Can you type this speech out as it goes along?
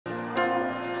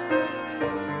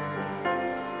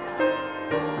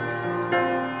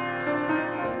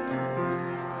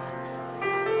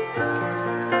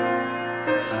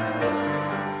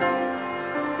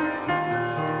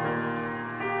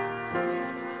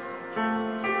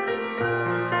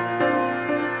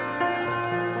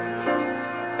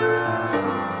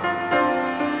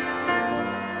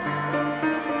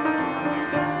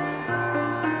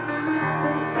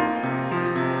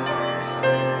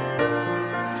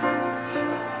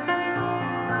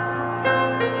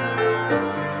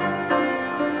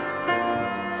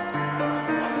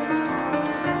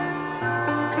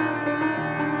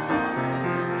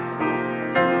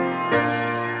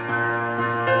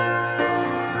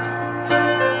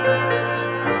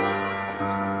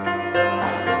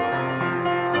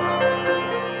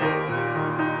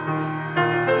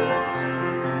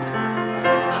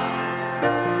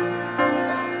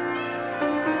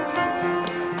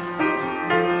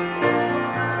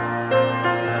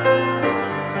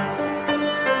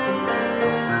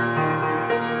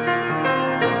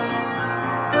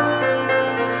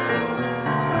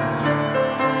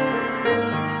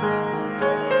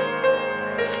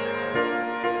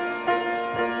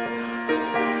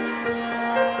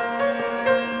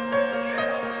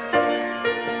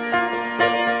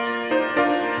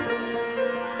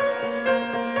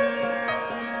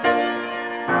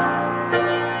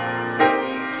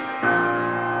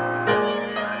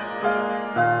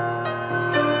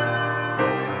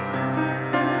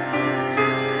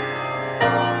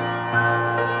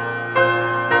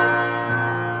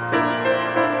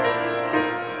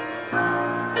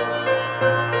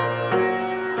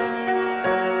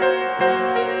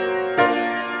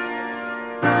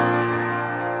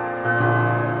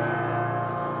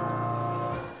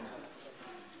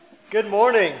Good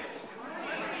morning.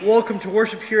 Welcome to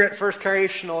worship here at First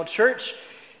Congregational Church.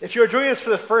 If you're joining us for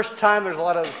the first time, there's a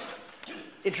lot of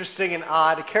interesting and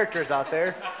odd characters out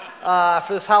there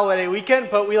for this holiday weekend,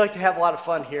 but we like to have a lot of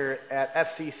fun here at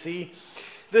FCC.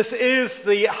 This is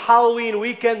the Halloween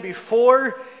weekend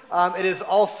before. It is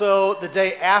also the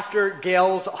day after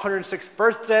Gail's 106th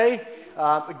birthday.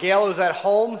 Gail is at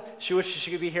home. She wishes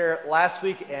she could be here last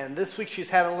week, and this week she's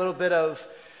having a little bit of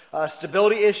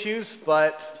stability issues,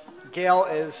 but Gail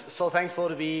is so thankful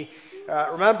to be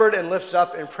remembered and lifted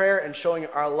up in prayer and showing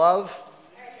our love.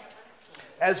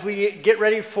 As we get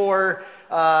ready for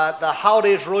the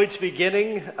holidays really to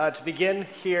begin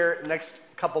here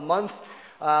next couple months,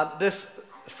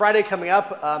 this Friday coming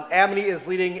up, Amity is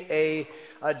leading a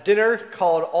dinner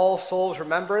called All Souls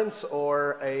Remembrance,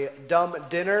 or a dumb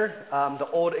dinner, the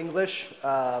Old English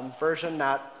version,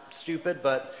 not stupid,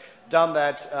 but dumb,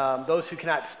 that those who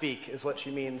cannot speak is what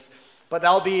she means. But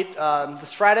that'll be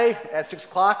this Friday at 6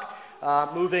 o'clock,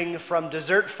 moving from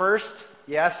dessert first.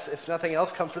 Yes, if nothing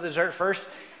else, come for the dessert first,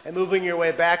 and moving your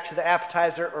way back to the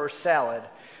appetizer or salad.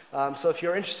 So if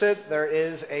you're interested, there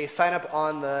is a sign-up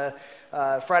on the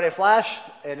Friday Flash,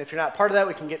 and if you're not part of that,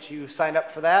 we can get you signed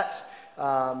up for that.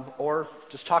 Or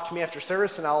just talk to me after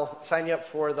service, and I'll sign you up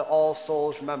for the All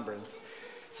Souls Remembrance.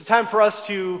 It's a time for us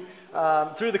to,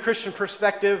 through the Christian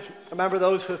perspective, remember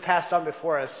those who have passed on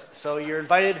before us. So you're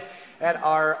invited at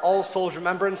our All Souls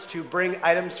Remembrance to bring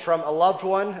items from a loved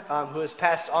one who has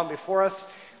passed on before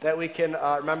us, that we can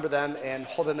remember them and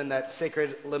hold them in that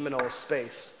sacred liminal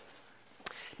space.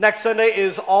 Next Sunday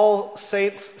is All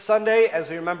Saints Sunday, as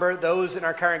we remember those in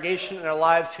our congregation and our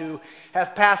lives who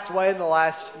have passed away in the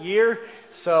last year.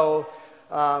 So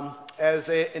as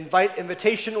an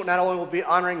invitation, not only will we be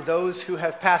honoring those who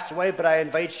have passed away, but I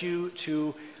invite you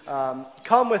to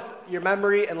come with your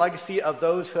memory and legacy of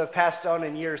those who have passed on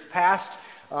in years past.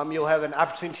 You'll have an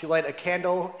opportunity to light a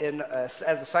candle as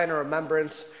a sign of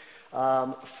remembrance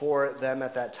for them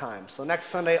at that time. So next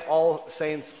Sunday, All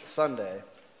Saints Sunday.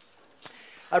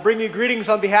 I bring you greetings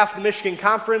on behalf of the Michigan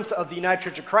Conference of the United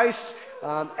Church of Christ.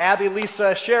 Abby,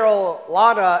 Lisa, Cheryl,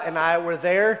 Lana, and I were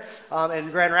there in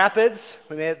Grand Rapids.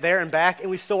 We made it there and back, and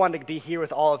we still wanted to be here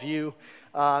with all of you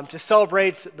to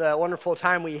celebrate the wonderful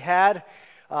time we had.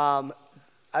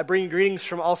 I bring greetings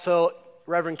from also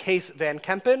Reverend Case Van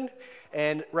Kempen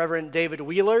and Reverend David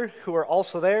Wheeler, who are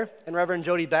also there, and Reverend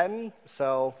Jody Benton.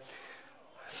 So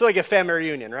it's like a family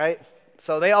reunion, right?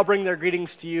 So they all bring their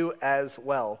greetings to you as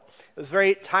well. It was a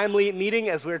very timely meeting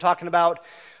as we were talking about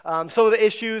some of the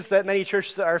issues that many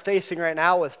churches are facing right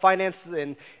now with finances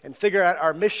and figuring out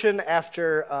our mission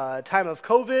after time of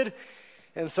COVID.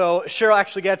 And so Cheryl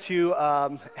actually got to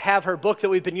have her book that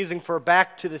we've been using for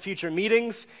Back to the Future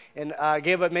meetings, and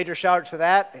gave a major shout out to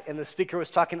that, and the speaker was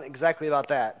talking exactly about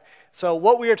that. So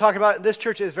what we are talking about in this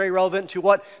church is very relevant to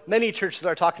what many churches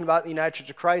are talking about in the United Church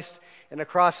of Christ and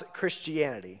across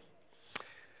Christianity.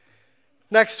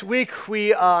 Next week,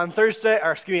 on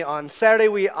Saturday,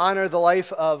 we honor the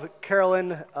life of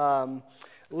Carolyn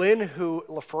Lynn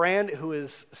Ferrand, who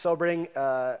is celebrating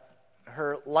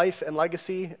her life and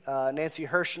legacy. Nancy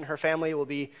Hirsch and her family will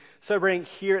be celebrating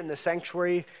here in the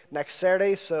sanctuary next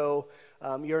Saturday, so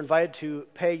you're invited to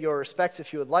pay your respects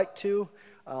if you would like to,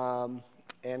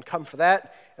 and come for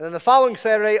that. And then the following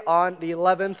Saturday, on the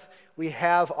 11th, we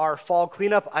have our fall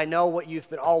cleanup. I know what you've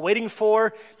been all waiting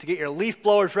for, to get your leaf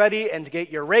blowers ready and to get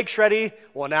your rakes ready.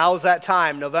 Well, now is that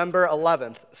time, November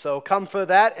 11th. So come for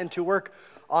that and to work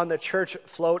on the church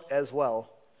float as well.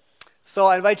 So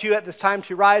I invite you at this time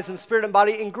to rise in spirit and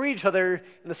body and greet each other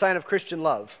in the sign of Christian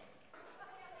love.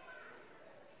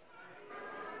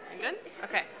 You good?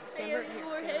 Okay.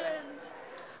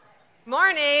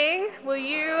 Morning. Will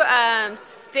you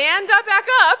stand back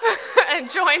up and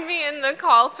join me in the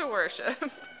call to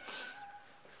worship,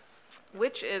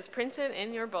 which is printed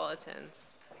in your bulletins.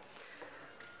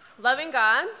 Loving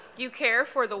God, you care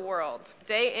for the world,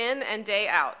 day in and day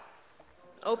out.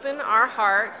 Open our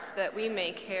hearts that we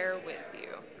may care with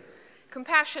you.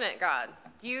 Compassionate God,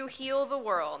 you heal the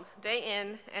world, day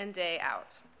in and day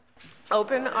out.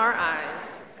 Open our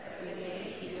eyes that we may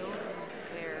heal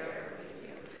and care with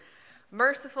you.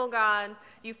 Merciful God,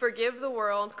 you forgive the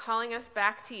world, calling us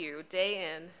back to you,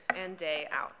 day in and day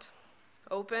out.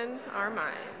 Open our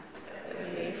minds that we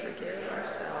may forgive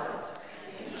ourselves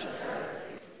and each other.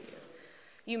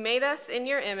 You made us in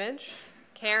your image,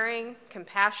 caring,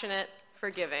 compassionate,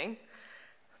 forgiving.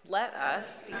 Let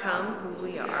us become who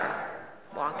we are,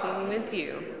 walking with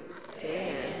you day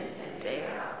in and day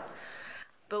out.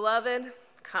 Beloved,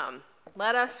 come,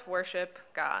 let us worship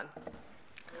God.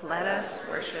 Let us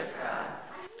worship God.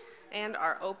 And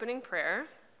our opening prayer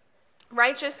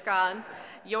Righteous God,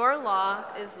 your law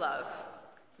is love.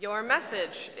 Your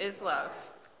message is love.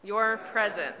 Your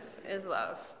presence is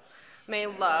love. May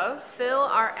love fill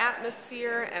our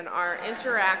atmosphere and our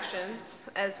interactions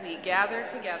as we gather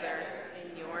together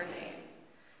in your name.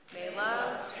 May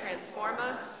love transform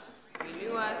us,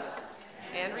 renew us,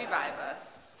 and revive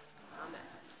us.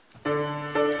 Amen.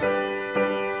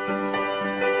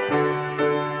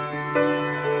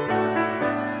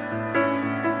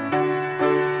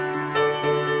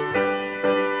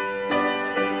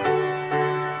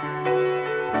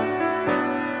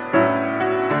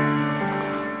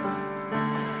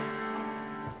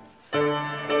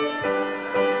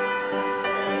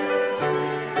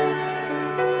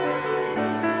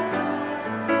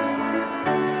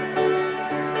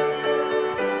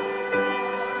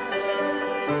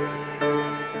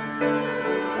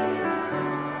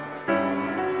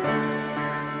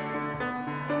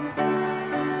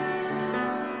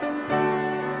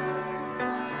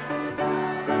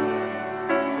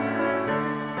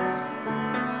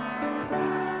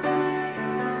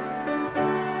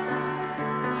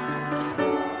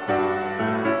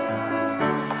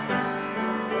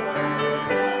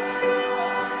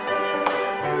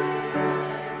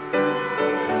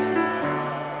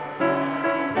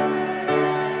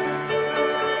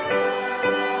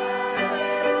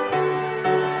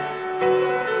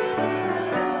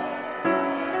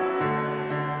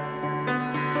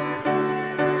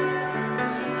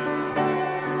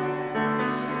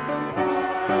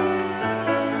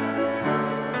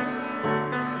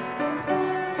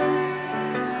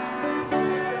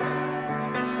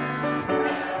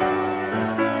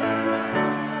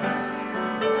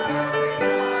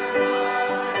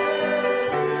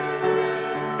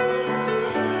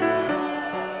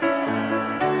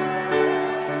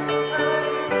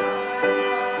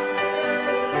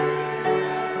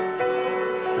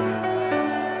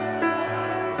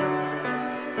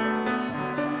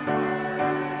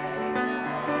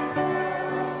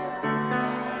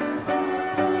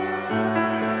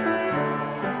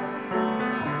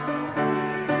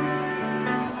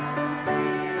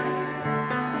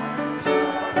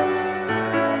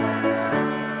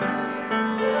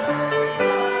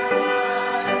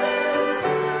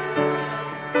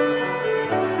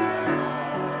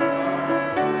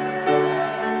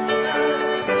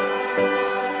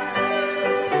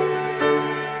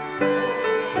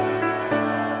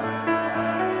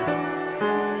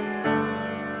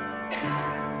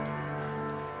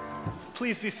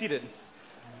 Please be seated.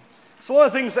 So one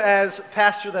of the things as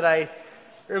pastor that I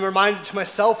am reminded to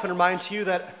myself and remind to you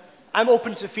that I'm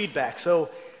open to feedback. So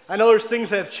I know there's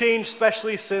things that have changed,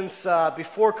 especially since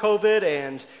before COVID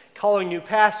and calling new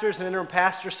pastors and interim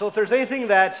pastors. So if there's anything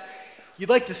that you'd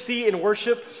like to see in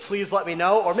worship, please let me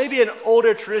know. Or maybe an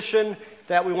older tradition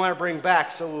that we want to bring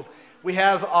back. So we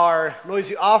have our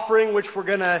noisy offering, which we're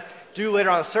going to do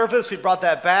later on the service. We brought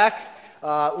that back.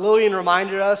 Lillian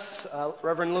reminded us,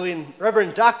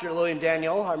 Reverend Dr. Lillian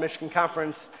Daniel, our Michigan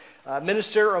Conference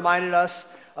minister, reminded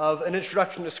us of an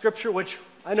introduction to Scripture, which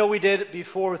I know we did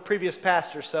before with previous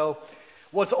pastors. So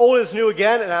what's old is new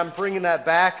again, and I'm bringing that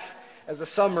back as a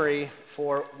summary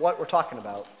for what we're talking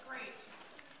about. Great.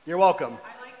 You're welcome.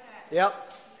 I like that.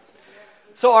 Yep.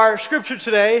 So our Scripture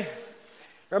today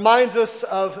reminds us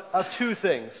of two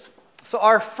things. So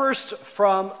our first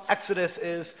from Exodus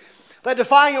is that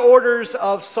defying orders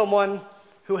of someone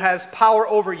who has power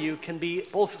over you can be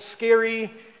both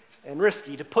scary and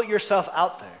risky, to put yourself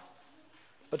out there,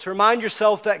 but to remind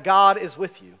yourself that God is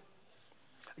with you.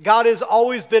 God has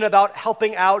always been about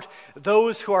helping out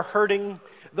those who are hurting,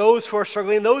 those who are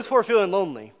struggling, those who are feeling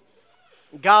lonely.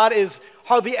 God is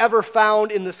hardly ever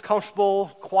found in this comfortable,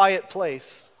 quiet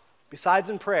place, besides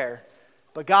in prayer,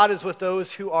 but God is with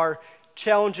those who are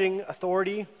challenging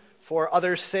authority for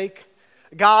others' sake.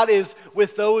 God is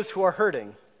with those who are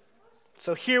hurting.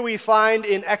 So here we find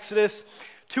in Exodus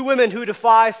two women who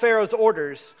defy Pharaoh's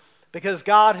orders because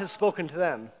God has spoken to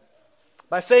them.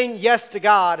 By saying yes to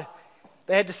God,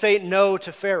 they had to say no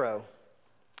to Pharaoh.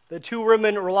 The two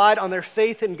women relied on their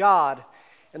faith in God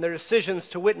and their decisions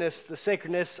to witness the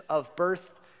sacredness of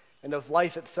birth and of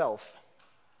life itself.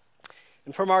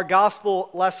 And from our gospel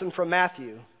lesson from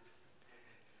Matthew's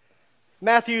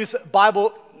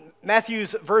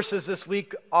verses this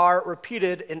week are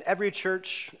repeated in every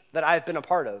church that I've been a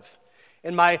part of.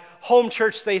 In my home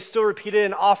church, they still repeat it,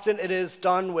 and often it is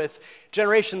done with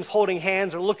generations holding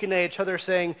hands or looking at each other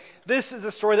saying, this is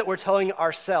a story that we're telling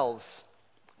ourselves.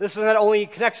 This not only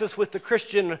connects us with the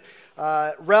Christian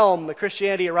realm, the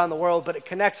Christianity around the world, but it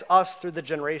connects us through the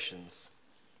generations.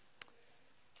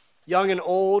 Young and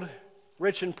old,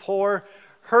 rich and poor,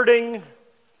 hurting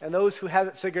and those who have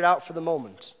it figured out for the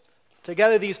moment.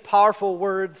 Together, these powerful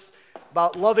words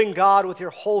about loving God with your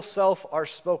whole self are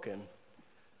spoken.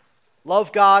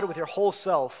 Love God with your whole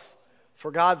self,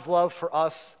 for God's love for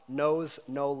us knows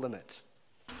no limit.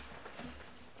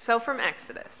 So from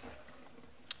Exodus.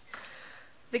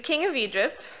 The king of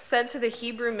Egypt said to the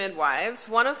Hebrew midwives,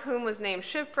 one of whom was named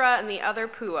Shiphrah and the other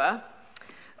Puah,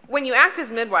 "When you act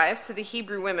as midwives to the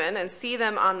Hebrew women and see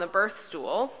them on the birth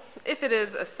stool, if it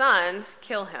is a son,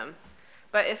 kill him.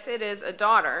 But if it is a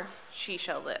daughter, she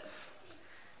shall live."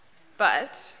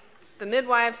 But the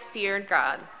midwives feared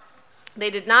God. They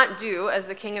did not do as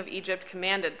the king of Egypt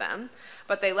commanded them,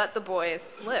 but they let the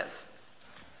boys live.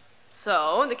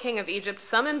 So the king of Egypt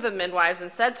summoned the midwives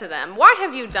and said to them, "Why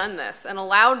have you done this and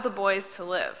allowed the boys to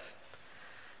live?"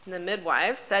 And the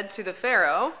midwives said to the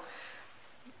Pharaoh,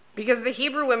 "Because the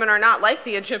Hebrew women are not like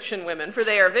the Egyptian women, for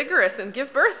they are vigorous and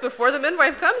give birth before the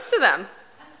midwife comes to them."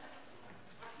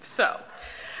 So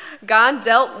God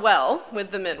dealt well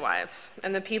with the midwives,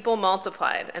 and the people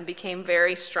multiplied and became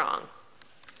very strong.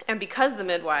 And because the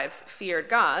midwives feared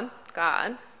God,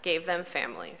 God gave them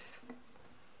families.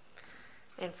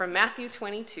 And from Matthew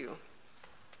 22.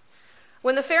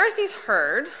 When the Pharisees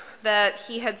heard that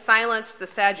he had silenced the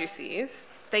Sadducees,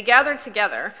 they gathered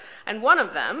together, and one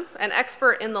of them, an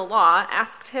expert in the law,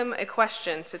 asked him a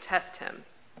question to test him.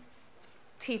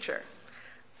 "Teacher,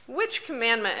 which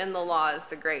commandment in the law is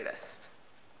the greatest?"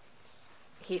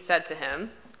 He said to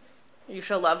him, "You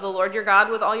shall love the Lord your God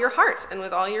with all your heart and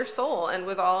with all your soul and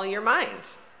with all your mind.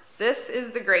 This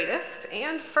is the greatest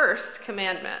and first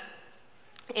commandment.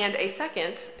 And a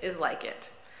second is like it.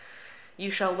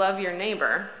 You shall love your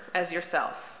neighbor as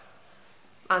yourself.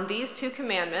 On these two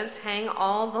commandments hang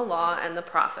all the law and the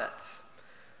prophets."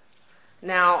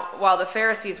 Now, while the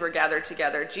Pharisees were gathered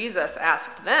together, Jesus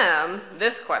asked them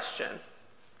this question: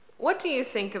 "What do you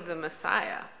think of the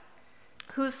Messiah?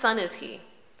 Whose son is he?"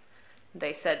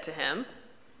 They said to him,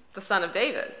 "The son of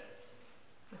David."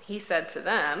 He said to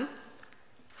them,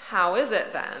 "How is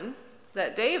it then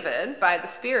that David, by the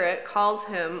Spirit, calls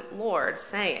him Lord,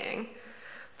 saying,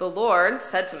 'The Lord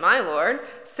said to my Lord,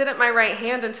 sit at my right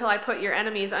hand until I put your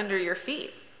enemies under your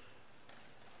feet'?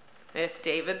 If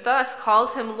David thus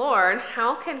calls him Lord,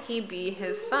 how can he be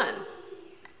his son?"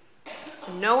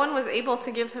 No one was able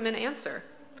to give him an answer,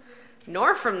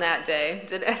 nor from that day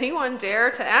did anyone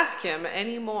dare to ask him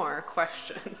any more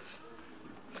questions.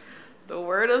 The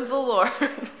word of the Lord.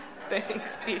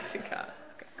 Thanks be to God.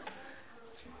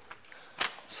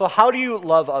 So how do you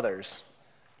love others?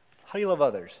 How do you love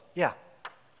others? Yeah.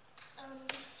 Show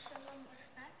them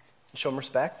respect. Show them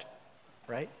respect,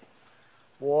 right?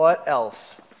 What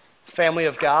else? Family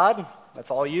of God, that's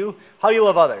all you. How do you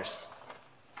love others?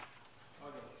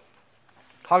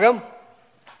 Hug them.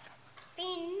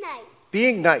 Being nice.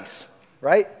 Being nice,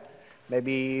 right?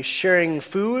 Maybe sharing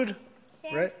food,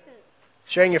 right?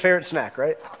 Sharing your favorite snack,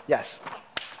 right? Yes.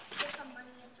 Give them money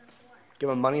if they're poor. Give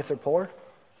them money if they're poor.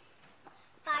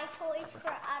 Buy toys for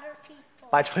other people.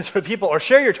 Buy toys for people, or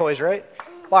share your toys, right?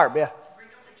 Barb, yeah.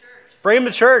 Bring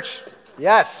them to church.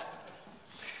 Yes.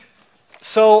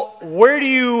 So where do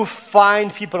you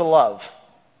find people to love?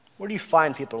 Where do you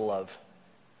find people to love?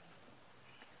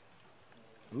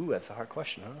 Ooh, that's a hard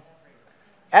question, huh?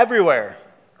 Everywhere,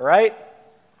 right?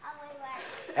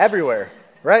 Everywhere,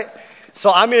 right?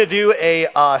 So I'm going to do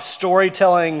a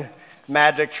storytelling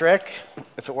magic trick,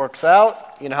 if it works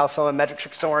out. You know how some of the magic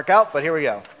tricks don't work out, but here we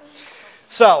go.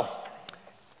 So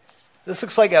this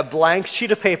looks like a blank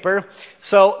sheet of paper.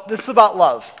 So this is about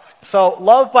love. So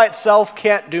love by itself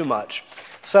can't do much.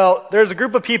 So there's a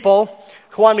group of people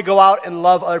who wanted to go out and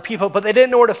love other people, but they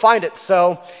didn't know where to find it.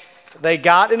 So they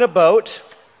got in a boat.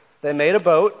 They made a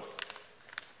boat.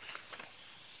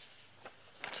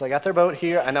 So they got their boat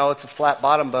here. I know it's a flat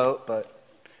bottom boat, but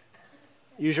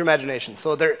use your imagination.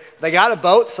 So they got a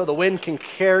boat so the wind can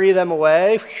carry them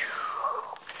away.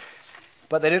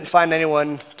 But they didn't find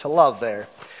anyone to love there.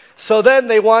 So then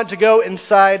they wanted to go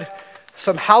inside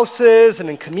some houses and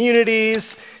in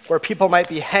communities where people might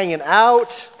be hanging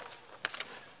out.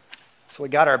 So we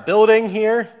got our building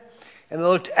here. And they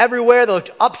looked everywhere. They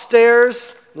looked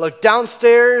upstairs. They looked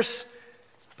downstairs.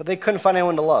 But they couldn't find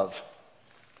anyone to love.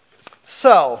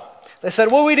 So they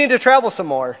said, well, we need to travel some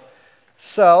more.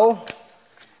 So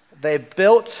they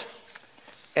built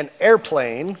an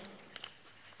airplane.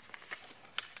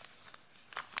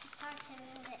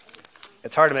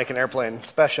 It's hard to make an airplane,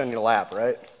 especially on your lap,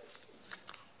 right?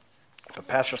 But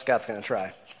Pastor Scott's going to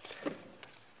try.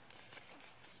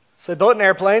 So they built an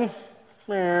airplane.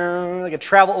 They could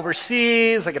travel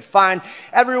overseas. They could find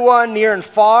everyone near and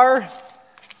far,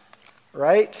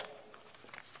 right?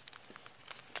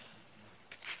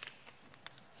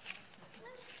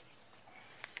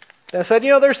 They said,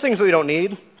 there's things that we don't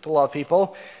need to love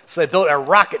people. So they built a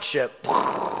rocket ship.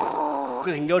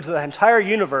 We can go to the entire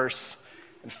universe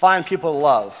and find people to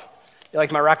love. You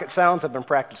like my rocket sounds? I've been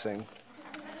practicing.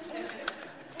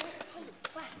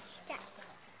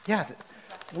 Yeah,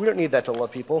 we don't need that to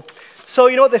love people. So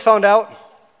you know what they found out?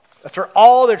 After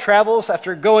all their travels,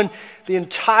 after going the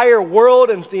entire world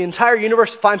and the entire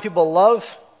universe to find people to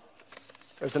love,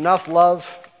 there's enough love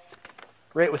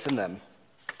right within them.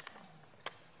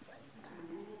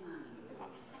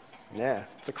 Yeah,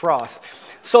 it's a cross.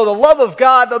 So the love of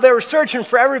God, though they were searching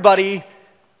for everybody,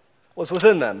 was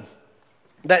within them.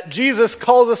 That Jesus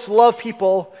calls us to love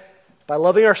people by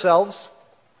loving ourselves,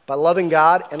 by loving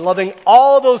God, and loving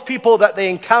all those people that they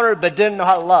encountered but didn't know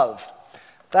how to love.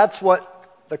 That's what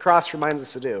the cross reminds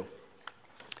us to do.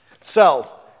 So,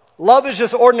 love is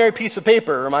just an ordinary piece of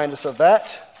paper, remind us of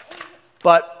that.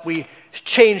 But we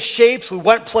changed shapes, we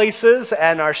went places,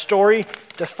 and our story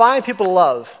to find people to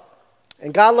love.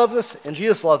 And God loves us, and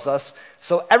Jesus loves us.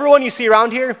 So everyone you see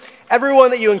around here, everyone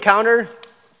that you encounter,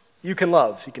 you can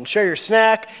love. You can share your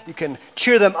snack, you can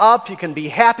cheer them up, you can be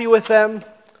happy with them.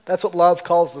 That's what love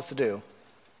calls us to do.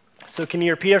 So can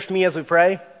you repeat after me as we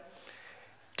pray?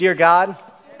 Dear God,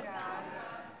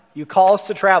 you call us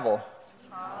to travel.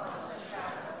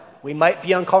 We might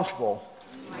be uncomfortable.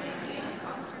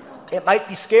 It might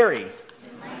be scary.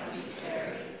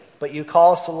 But you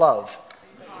call us to love.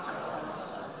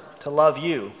 To love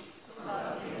you.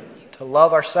 To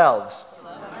love ourselves.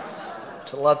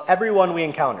 To love everyone we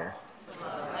encounter.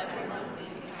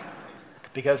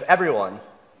 Because everyone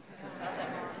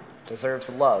deserves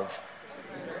the love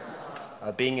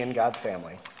of being in God's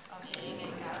family.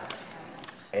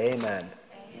 Amen.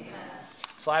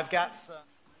 So I've got some.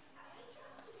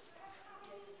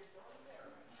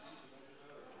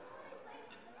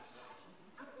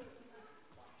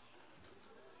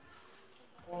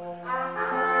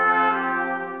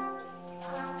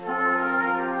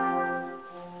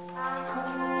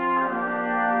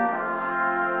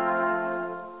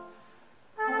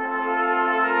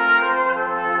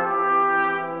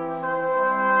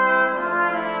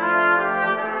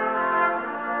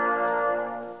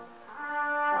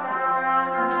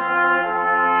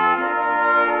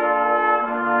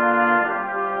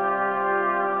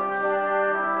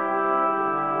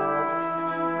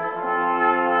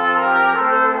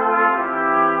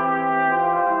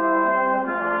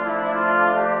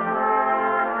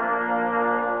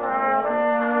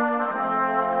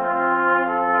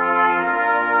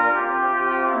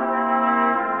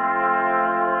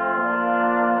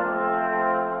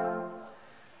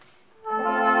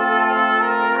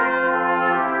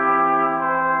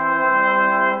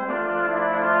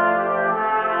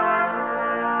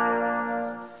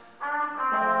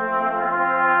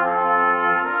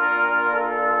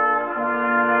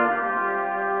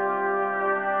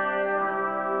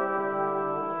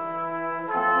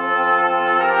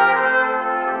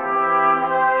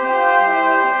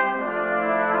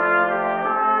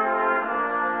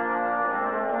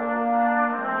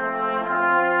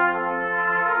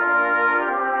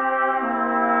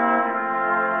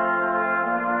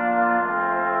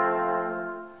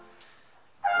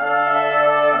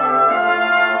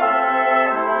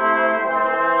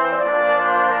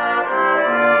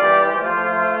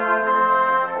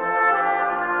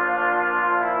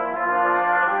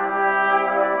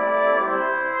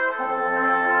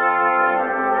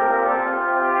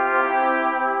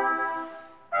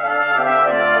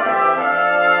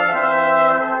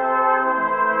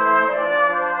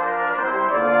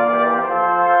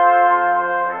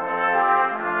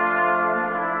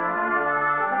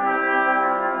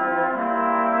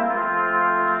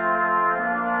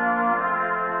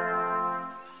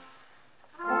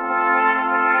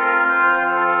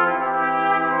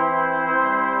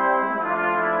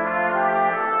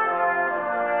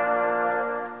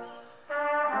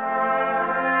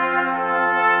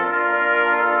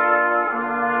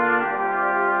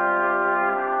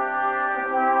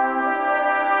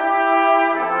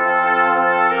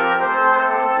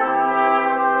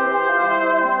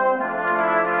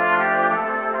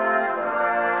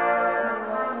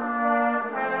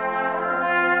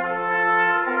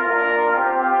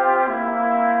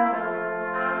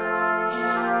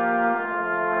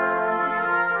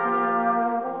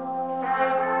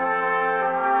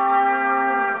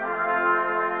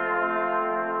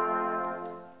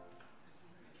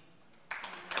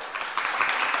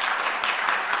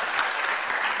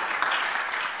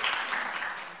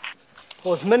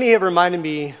 Well, as many have reminded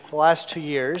me the last 2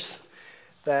 years,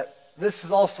 that this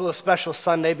is also a special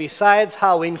Sunday besides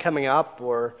Halloween coming up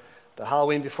or the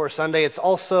Halloween before Sunday. It's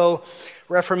also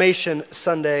Reformation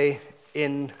Sunday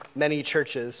in many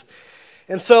churches.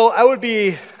 And so I would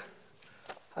be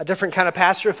a different kind of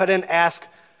pastor if I didn't ask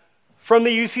from the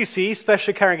UCC,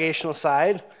 especially congregational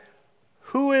side,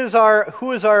 who is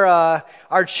our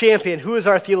champion? Who is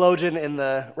our theologian in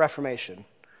the Reformation?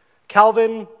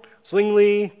 Calvin,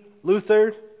 Zwingli,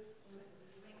 Luther?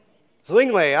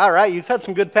 Zwingli, all right. You've had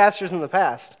some good pastors in the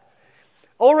past.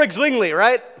 Ulrich Zwingli,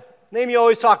 right? Name you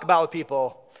always talk about with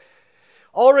people.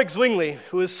 Ulrich Zwingli,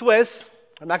 who is Swiss.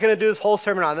 I'm not going to do this whole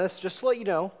sermon on this, just to let you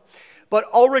know. But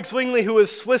Ulrich Zwingli, who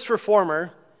is Swiss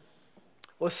reformer,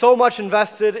 was so much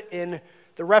invested in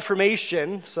the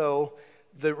Reformation, so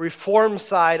the Reform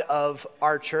side of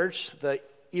our church, the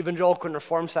Evangelical and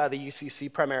Reform side of the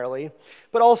UCC primarily,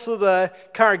 but also the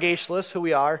Congregationalists, who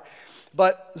we are.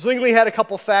 But Zwingli had a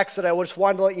couple facts that I just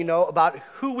wanted to let you know about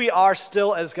who we are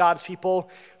still as God's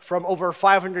people from over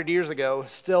 500 years ago,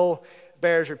 still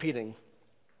bears repeating.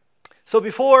 So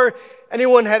before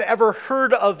anyone had ever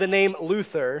heard of the name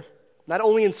Luther, not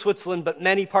only in Switzerland, but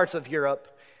many parts of Europe,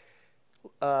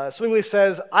 Zwingli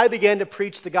says, I began to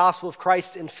preach the gospel of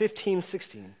Christ in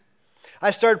 1516.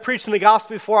 I started preaching the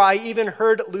gospel before I even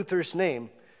heard Luther's name.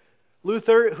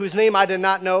 Luther, whose name I did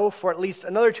not know for at least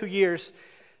another 2 years,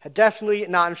 had definitely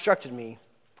not instructed me.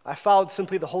 I followed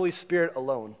simply the Holy Spirit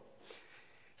alone.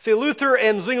 See, Luther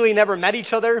and Zwingli never met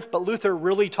each other, but Luther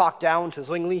really talked down to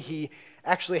Zwingli. He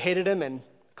actually hated him and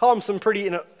called him some pretty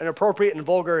inappropriate and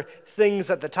vulgar things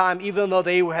at the time, even though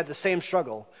they had the same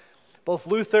struggle. Both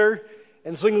Luther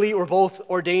and Zwingli were both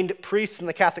ordained priests in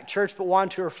the Catholic Church, but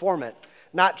wanted to reform it,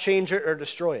 not change it or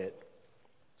destroy it.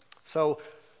 So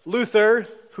Luther,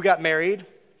 who got married,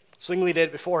 Zwingli did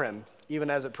it before him,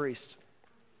 even as a priest.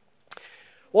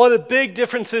 One of the big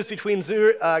differences between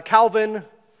Calvin,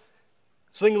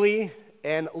 Zwingli,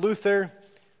 and Luther,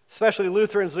 especially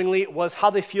Luther and Zwingli, was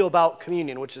how they feel about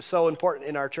communion, which is so important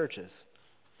in our churches.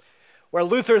 Where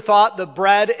Luther thought the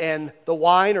bread and the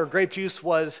wine or grape juice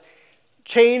was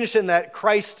changed and that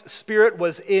Christ's Spirit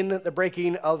was in the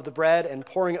breaking of the bread and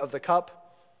pouring of the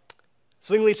cup,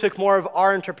 Zwingli took more of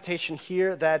our interpretation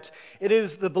here, that it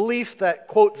is the belief that,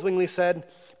 quote, Zwingli said,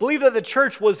 believe that the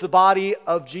church was the body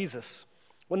of Jesus.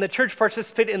 When the church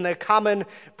participated in the common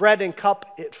bread and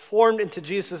cup, it formed into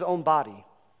Jesus' own body.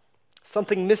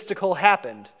 Something mystical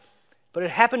happened, but it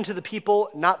happened to the people,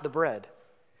 not the bread.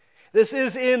 This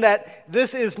is in that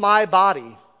this is my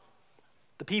body,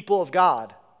 the people of God.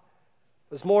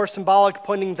 It was more symbolic,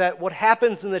 pointing that what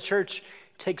happens in the church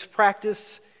takes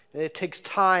practice, and it takes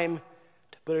time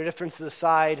to put our differences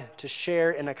aside, to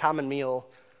share in a common meal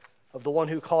of the one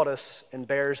who called us and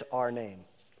bears our name.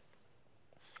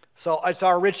 So it's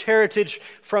our rich heritage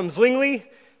from Zwingli,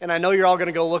 and I know you're all going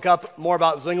to go look up more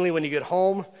about Zwingli when you get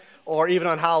home, or even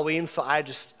on Halloween, so I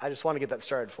just want to get that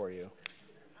started for you.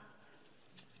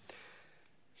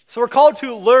 So we're called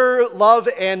to learn, love,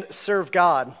 and serve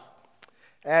God.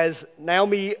 As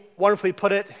Naomi wonderfully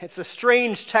put it, it's a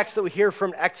strange text that we hear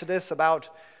from Exodus about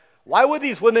why would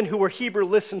these women who were Hebrew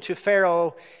listen to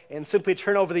Pharaoh and simply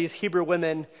turn over these Hebrew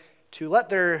women to let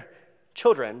their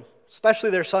children, especially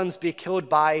their sons, be killed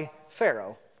by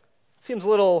Pharaoh. It seems a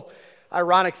little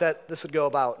ironic that this would go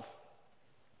about.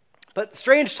 But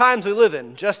strange times we live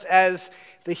in, just as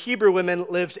the Hebrew women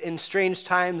lived in strange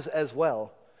times as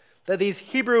well. That these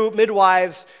Hebrew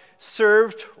midwives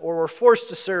served or were forced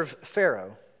to serve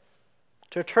Pharaoh,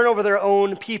 to turn over their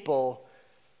own people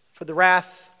for the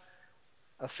wrath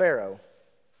of Pharaoh.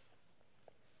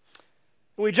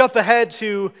 When we jump ahead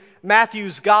to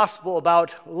Matthew's gospel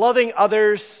about loving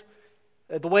others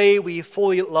the way we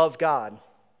fully love God.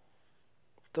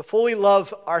 To fully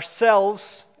love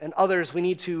ourselves and others, we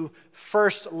need to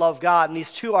first love God, and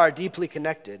these two are deeply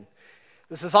connected.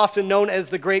 This is often known as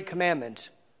the Great Commandment.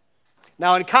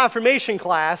 Now, in confirmation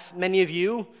class, many of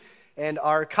you and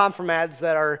our confirmads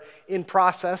that are in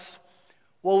process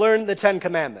will learn the 10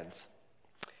 Commandments.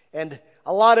 And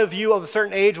a lot of you of a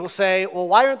certain age will say, well,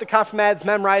 why aren't the confirmads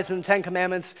memorizing the 10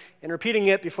 Commandments and repeating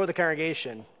it before the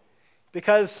congregation?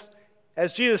 Because,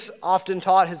 as Jesus often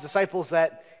taught his disciples,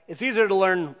 that it's easier to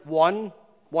learn 1A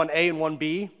and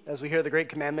 1B, as we hear the Great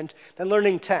Commandment, than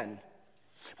learning 10.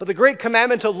 But the Great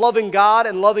Commandment of loving God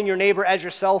and loving your neighbor as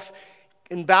yourself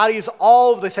embodies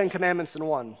all of the 10 Commandments in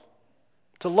one.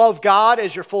 To love God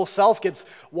as your full self gets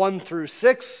 1 through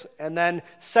 6, and then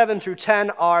 7 through 10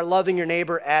 are loving your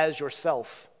neighbor as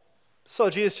yourself. So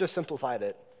Jesus just simplified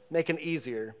it, making it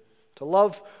easier to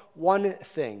love one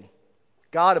thing,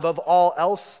 God above all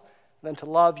else, and then to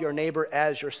love your neighbor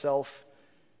as yourself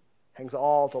hangs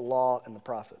all the law and the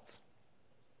prophets.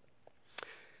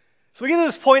 So we get to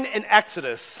this point in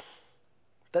Exodus,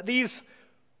 that these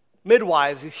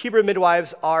midwives, these Hebrew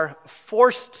midwives, are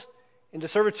forced into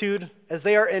servitude as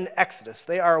they are in Exodus.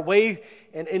 They are away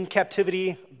and in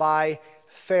captivity by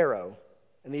Pharaoh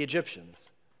and the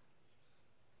Egyptians.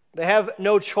 They have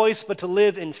no choice but to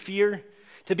live in fear,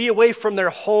 to be away from their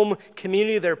home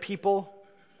community, their people,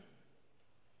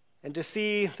 and to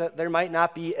see that there might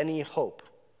not be any hope.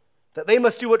 That they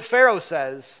must do what Pharaoh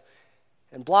says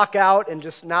and block out and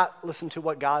just not listen to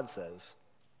what God says.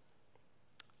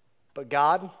 But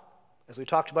God, as we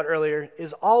talked about earlier,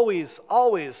 is always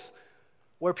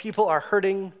where people are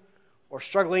hurting or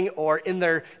struggling or in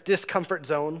their discomfort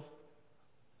zone.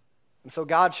 And so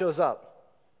God shows up.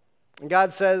 And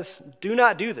God says, do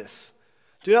not do this.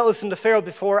 Do not listen to Pharaoh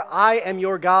before I am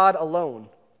your God alone.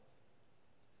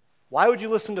 Why would you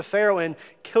listen to Pharaoh and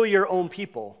kill your own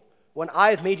people when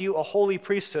I have made you a holy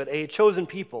priesthood, a chosen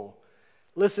people?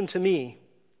 Listen to me.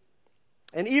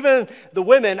 And even the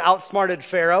women outsmarted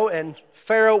Pharaoh, and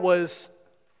Pharaoh was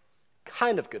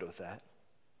kind of good with that.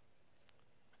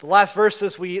 The last verse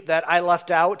that I left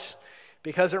out,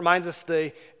 because it reminds us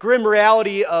the grim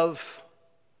reality of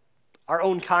our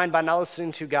own kind by not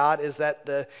listening to God, is that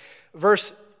the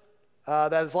verse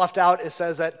that is left out, it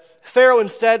says that Pharaoh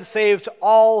instead saved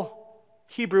all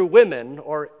Hebrew women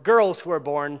or girls who were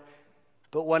born,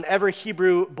 but whenever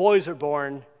Hebrew boys were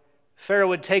born, Pharaoh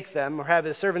would take them or have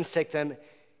his servants take them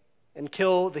and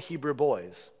kill the Hebrew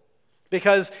boys.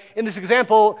 Because in this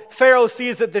example, Pharaoh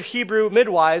sees that the Hebrew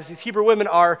midwives, these Hebrew women,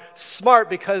 are smart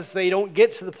because they don't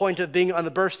get to the point of being on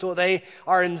the birth stool. They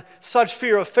are in such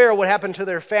fear of Pharaoh, what happened to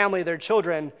their family, their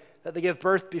children, that they give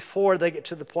birth before they get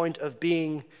to the point of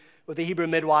being with the Hebrew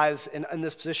midwives in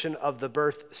this position of the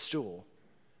birth stool.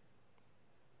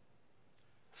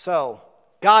 So,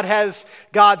 God has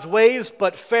God's ways,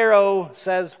 but Pharaoh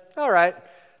says, all right,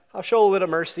 I'll show a little bit of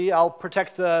mercy. I'll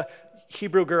protect the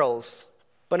Hebrew girls,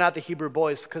 but not the Hebrew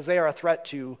boys, because they are a threat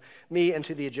to me and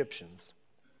to the Egyptians.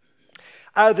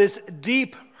 Out of this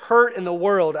deep hurt in the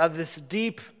world, out of this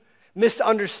deep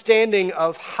misunderstanding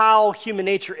of how human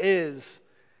nature is,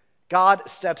 God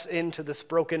steps into this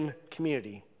broken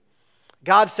community.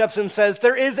 God steps in and says,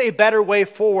 there is a better way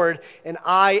forward, and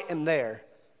I am there.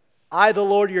 I, the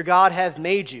Lord your God, have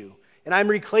made you, and I'm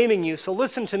reclaiming you, so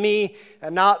listen to me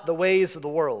and not the ways of the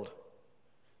world.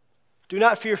 Do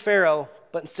not fear Pharaoh,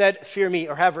 but instead fear me,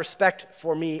 or have respect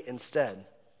for me instead.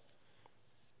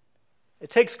 It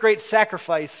takes great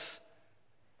sacrifice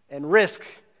and risk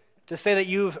to say that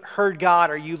you've heard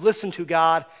God or you listen to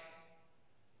God,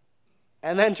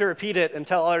 and then to repeat it and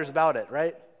tell others about it,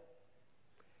 right?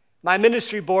 My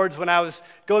ministry boards, when I was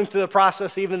going through the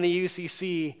process, even the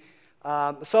UCC,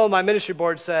 some of my ministry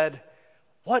boards said,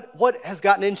 what has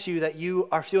gotten into you that you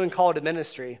are feeling called to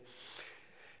ministry?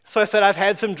 So I said, I've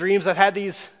had some dreams, I've had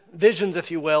these visions,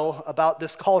 if you will, about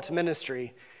this call to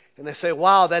ministry. And they say,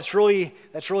 wow, that's really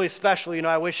special.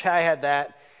 I wish I had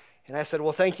that. And I said,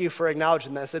 well, thank you for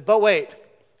acknowledging that. I said, but wait.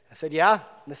 I said, yeah.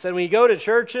 And they said, when you go to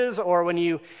churches or when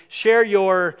you share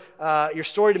your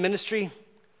story to ministry,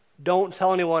 don't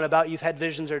tell anyone about you've had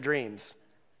visions or dreams.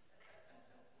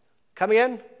 Come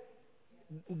again?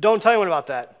 Don't tell anyone about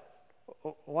that.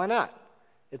 Why not?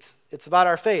 It's about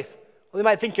our faith. Well, they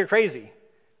might think you're crazy.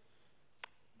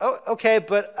 Oh, okay,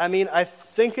 but I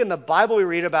think in the Bible we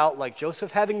read about like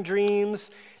Joseph having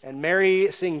dreams and Mary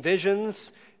seeing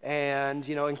visions and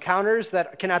encounters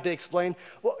that cannot be explained.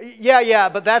 Well, yeah,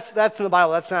 but that's in the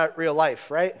Bible. That's not real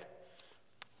life, right?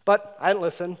 But I didn't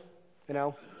listen.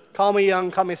 Call me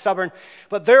young, call me stubborn.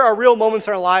 But there are real moments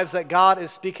in our lives that God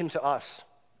is speaking to us.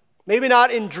 Maybe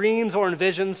not in dreams or in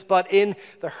visions, but in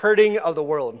the hurting of the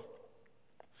world.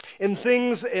 In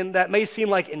things that may seem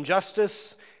like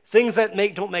injustice, things that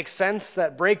don't make sense,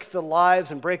 that break the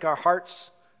lives and break our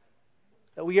hearts,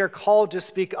 that we are called to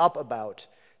speak up about,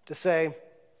 to say,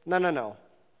 no.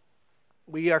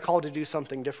 We are called to do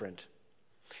something different.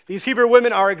 These Hebrew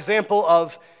women are an example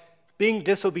of being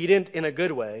disobedient in a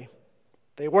good way.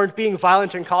 They weren't being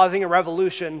violent and causing a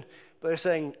revolution, but they're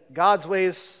saying God's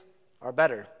ways are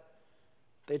better.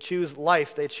 They choose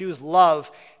life. They choose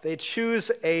love. They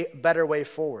choose a better way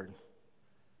forward.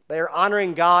 They are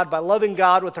honoring God by loving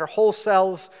God with their whole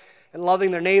selves and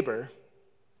loving their neighbor,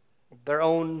 their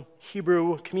own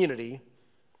Hebrew community,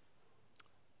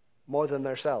 more than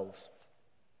themselves,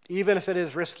 even if it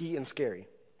is risky and scary.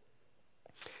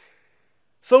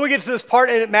 So we get to this part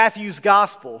in Matthew's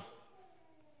gospel.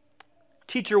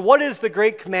 Teacher, what is the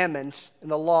great commandment in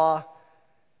the law?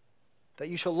 That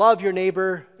you shall love your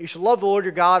neighbor, you shall love the Lord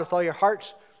your God with all your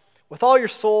heart, with all your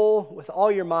soul, with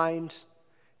all your mind,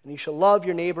 and you shall love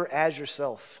your neighbor as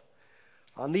yourself.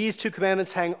 On these two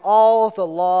commandments hang all the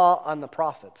law and the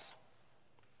prophets.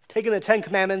 taking the 10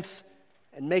 Commandments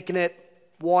and making it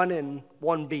 1 and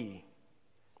 1B.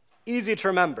 Easy to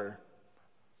remember,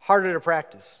 harder to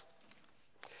practice.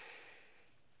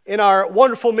 In our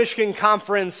wonderful Michigan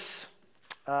Conference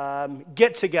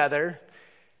get-together,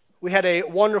 we had a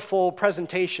wonderful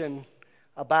presentation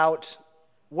about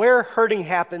where hurting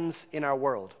happens in our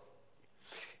world.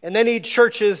 And many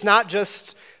churches, not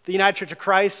just the United Church of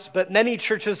Christ, but many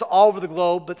churches all over the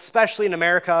globe, but especially in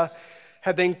America,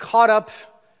 have been caught up,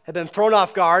 have been thrown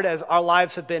off guard as our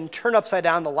lives have been turned upside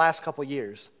down the last couple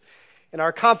years. And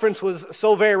our conference was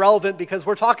so very relevant because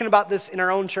we're talking about this in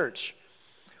our own church.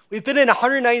 We've been in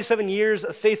 197 years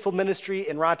of faithful ministry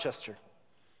in Rochester.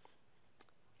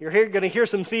 You're going to hear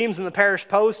some themes in the parish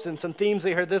post and some themes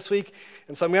they heard this week,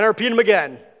 and so I'm going to repeat them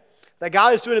again. That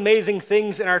God is doing amazing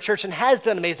things in our church and has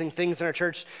done amazing things in our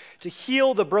church to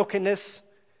heal the brokenness,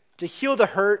 to heal the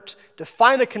hurt, to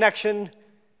find the connection,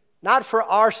 not for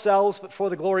ourselves, but for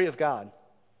the glory of God.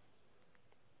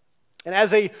 And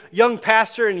as a young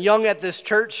pastor and young at this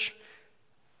church,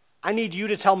 I need you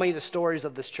to tell me the stories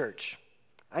of this church.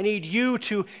 I need you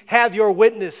to have your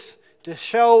witness to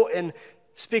show and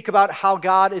speak about how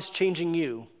God is changing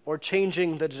you or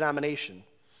changing the denomination.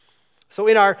 So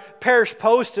in our parish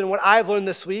post and what I've learned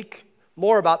this week,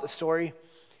 more about the story,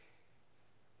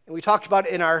 and we talked about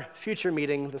it in our future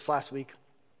meeting this last week,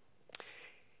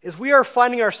 is we are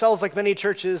finding ourselves, like many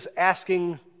churches,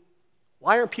 asking,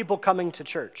 why aren't people coming to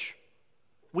church?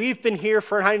 We've been here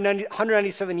for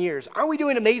 197 years. Aren't we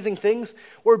doing amazing things?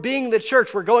 We're being the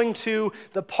church. We're going to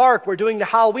the park. We're doing the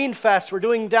Halloween fest. We're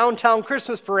doing downtown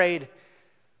Christmas parade.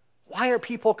 Why aren't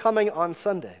people coming on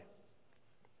Sunday?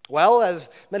 Well, as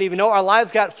many of you know, our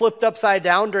lives got flipped upside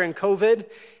down during COVID,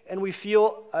 and we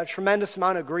feel a tremendous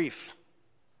amount of grief.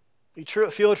 We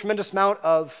feel a tremendous amount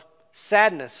of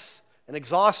sadness and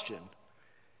exhaustion.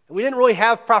 And we didn't really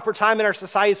have proper time in our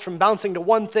societies from bouncing to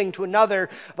one thing to another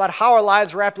about how our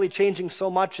lives are rapidly changing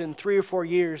so much in 3 or 4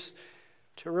 years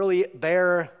to really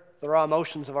bear the raw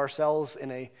emotions of ourselves in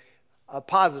a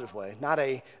positive way, not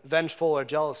a vengeful or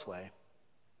jealous way.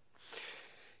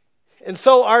 And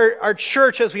so our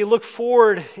church, as we look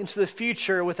forward into the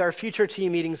future with our future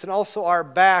team meetings and also our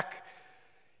back,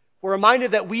 we're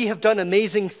reminded that we have done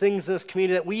amazing things in this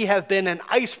community, that we have been an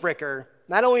icebreaker,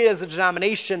 not only as a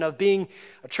denomination of being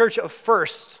a church of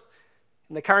first,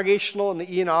 in the Congregational and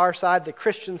the E&R side, the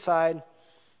Christian side,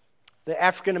 the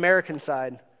African-American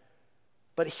side,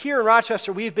 but here in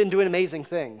Rochester, we've been doing amazing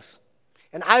things.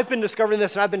 And I've been discovering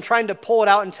this, and I've been trying to pull it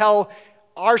out and tell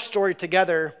our story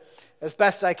together as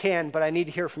best I can, but I need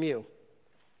to hear from you.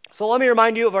 So let me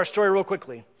remind you of our story real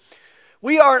quickly.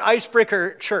 We are an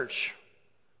icebreaker church.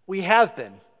 We have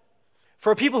been.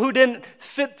 For people who didn't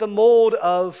fit the mold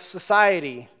of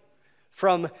society,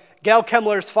 from Gail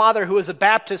Kemmler's father, who was a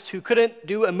Baptist who couldn't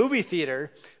do a movie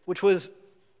theater, which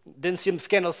didn't seem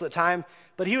scandalous at the time,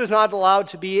 but he was not allowed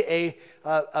to be a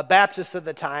Baptist at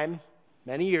the time,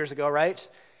 many years ago, right?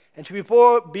 And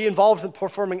to be involved in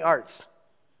performing arts.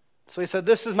 So he said,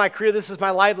 this is my career, this is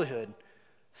my livelihood.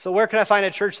 So where can I find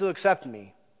a church that will accept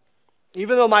me?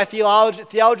 Even though my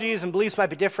theologies and beliefs might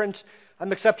be different,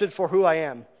 I'm accepted for who I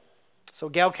am. So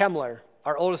Gail Kemmler,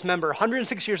 our oldest member,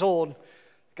 106 years old,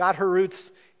 got her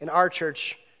roots in our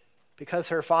church because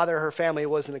her father, her family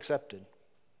wasn't accepted.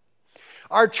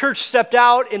 Our church stepped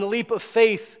out in a leap of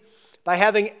faith by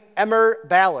having Emmer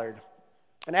Ballard,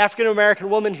 an African-American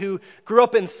woman who grew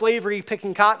up in slavery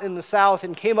picking cotton in the South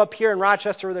and came up here in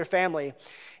Rochester with her family.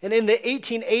 And in the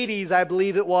 1880s, I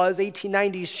believe it was,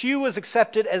 1890s, she was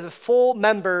accepted as a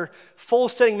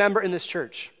full-sitting member in this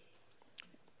church.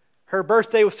 Her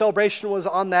birthday celebration was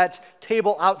on that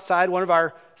table outside, one of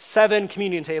our 7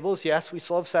 communion tables. Yes, we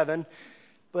still have 7.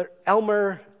 But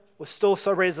Elmer was still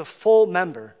celebrated as a full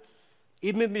member.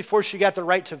 Even before she got the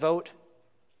right to vote,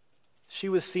 she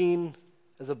was seen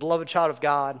as a beloved child of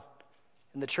God,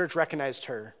 and the church recognized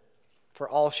her for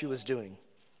all she was doing.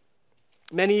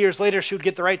 Many years later, she would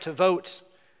get the right to vote,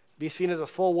 be seen as a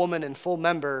full woman and full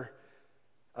member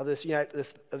of the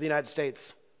United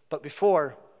States. But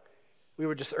before, we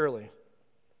were just early.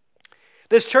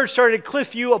 This church started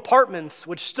Cliffview Apartments,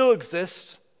 which still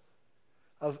exist,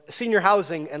 of senior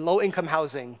housing and low-income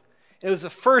housing. It was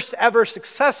the first ever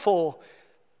successful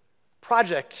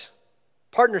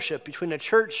partnership between a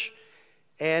church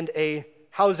and a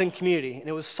housing community. And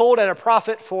it was sold at a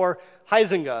profit for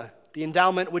Huizinga, the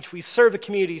endowment which we serve the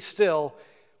community still,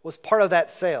 was part of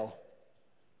that sale.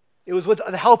 It was with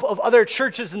the help of other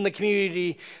churches in the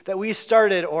community that we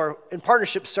started, or in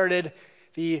partnership started,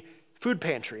 the food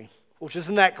pantry, which is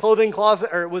in that clothing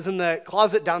closet, or it was in the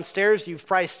closet downstairs. You've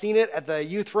probably seen it at the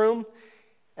youth room.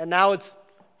 And now it's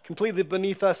completely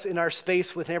beneath us in our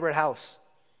space with Neighborhood House.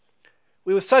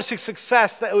 We was such a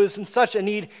success that it was in such a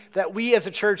need that we as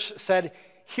a church said,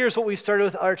 here's what we started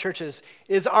with our churches.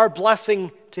 It is our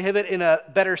blessing to have it in a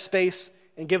better space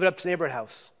and give it up to Neighborhood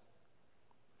House.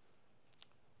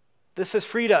 This has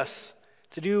freed us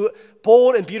to do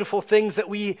bold and beautiful things that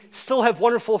we still have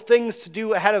wonderful things to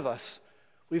do ahead of us.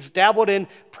 We've dabbled in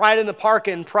Pride in the Park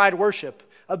and Pride worship,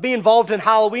 of being involved in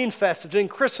Halloween Fest, of doing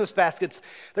Christmas baskets.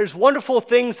 There's wonderful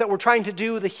things that we're trying to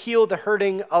do to heal the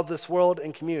hurting of this world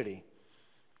and community.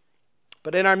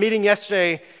 But in our meeting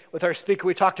yesterday with our speaker,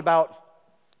 we talked about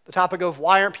the topic of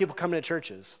why aren't people coming to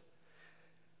churches?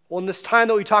 Well, in this time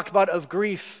that we talked about of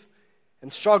grief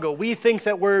and struggle, we think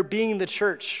that we're being the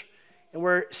church and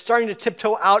we're starting to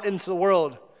tiptoe out into the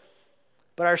world.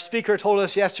 But our speaker told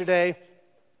us yesterday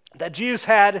that Jesus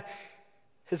had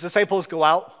his disciples go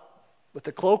out with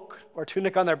a cloak or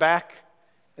tunic on their back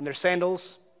and their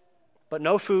sandals, but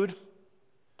no food,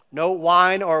 no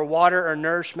wine or water or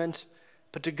nourishment,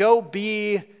 but to go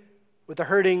be with the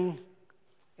hurting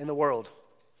in the world.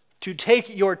 To take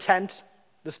your tent,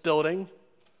 this building,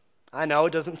 I know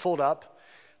it doesn't fold up,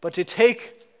 but to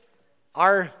take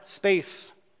our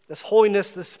space, this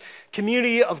holiness, this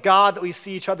community of God that we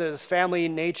see each other as family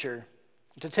in nature,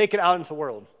 to take it out into the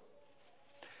world.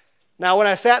 Now, when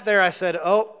I sat there, I said,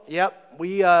 oh, yep,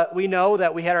 we know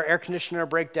that we had our air conditioner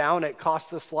break down. It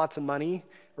cost us lots of money,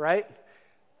 right?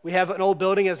 We have an old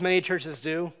building, as many churches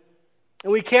do,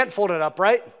 and we can't fold it up,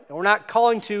 right? And we're not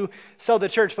calling to sell the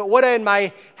church. But what in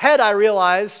my head I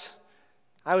realized,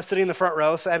 I was sitting in the front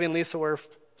row, so Abby and Lisa were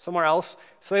somewhere else,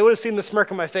 so they would have seen the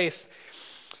smirk on my face.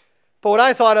 But what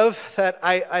I thought of that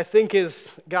I think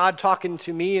is God talking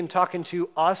to me and talking to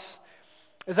us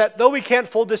is that though we can't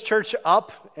fold this church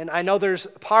up, and I know there's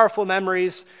powerful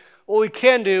memories, what we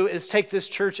can do is take this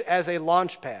church as a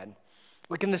launch pad.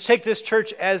 We can just take this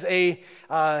church as a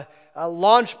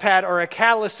launch pad or a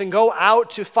catalyst and go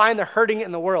out to find the hurting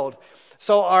in the world.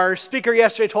 So our speaker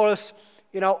yesterday told us,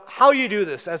 how do you do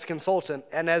this as a consultant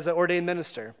and as an ordained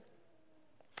minister?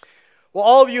 Well,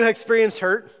 all of you have experienced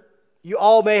hurt. You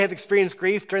all may have experienced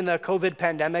grief during the COVID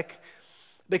pandemic,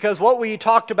 because what we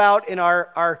talked about in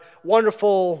our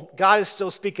wonderful God is Still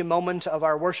Speaking moment of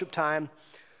our worship time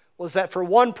was that for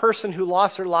one person who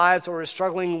lost their lives or is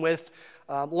struggling with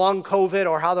long COVID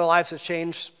or how their lives have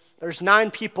changed, there's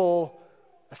 9 people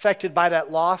affected by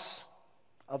that loss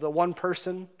of the one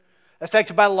person,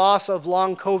 affected by the loss of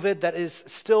long COVID that is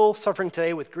still suffering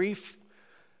today with grief,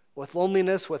 with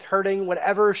loneliness, with hurting,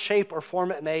 whatever shape or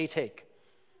form it may take.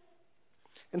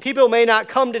 And people may not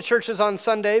come to churches on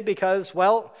Sunday because,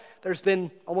 well, there's been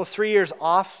almost 3 years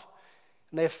off,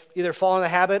 and they've either fallen in the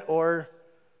habit or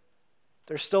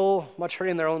they're still much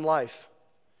hurting in their own life.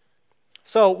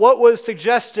 So what was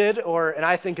suggested, and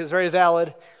I think is very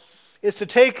valid, is to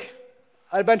take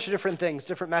a bunch of different things,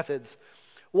 different methods.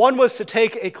 One was to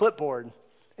take a clipboard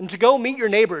and to go meet your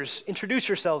neighbors, introduce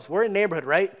yourselves. We're in a neighborhood,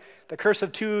 right? The curse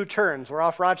of 2 turns. We're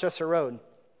off Rochester Road.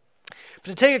 But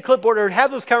to take a clipboard or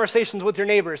have those conversations with your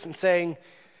neighbors and saying,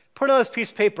 put on this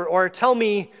piece of paper, or tell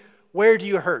me, where do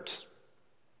you hurt?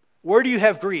 Where do you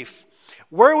have grief?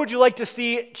 Where would you like to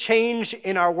see change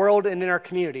in our world and in our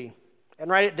community? And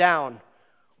write it down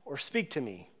or speak to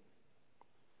me.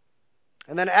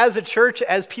 And then as a church,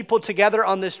 as people together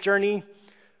on this journey,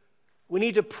 we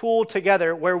need to pool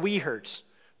together where we hurt,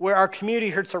 where our community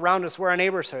hurts around us, where our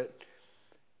neighbors hurt,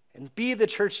 and be the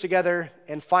church together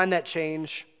and find that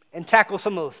change and tackle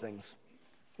some of those things.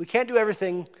 We can't do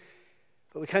everything,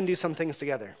 but we can do some things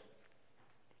together.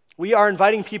 We are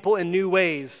inviting people in new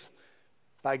ways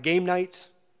by game night,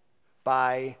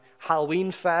 by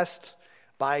Halloween Fest,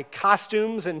 by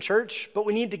costumes in church, but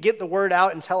we need to get the word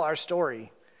out and tell our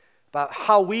story about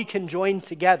how we can join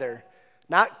together.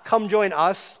 Not come join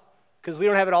us, because we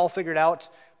don't have it all figured out,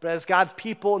 but as God's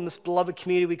people in this beloved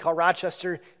community we call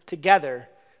Rochester, together,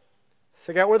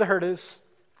 figure out where the hurt is,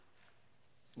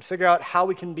 and figure out how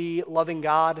we can be loving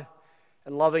God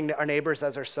and loving our neighbors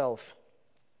as ourselves.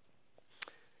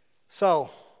 So,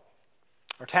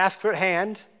 our task at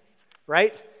hand,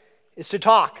 right, is to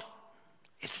talk.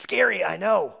 It's scary, I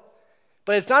know.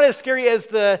 But it's not as scary as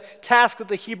the task that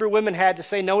the Hebrew women had to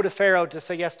say no to Pharaoh, to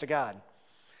say yes to God.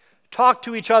 Talk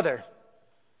to each other.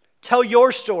 Tell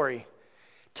your story.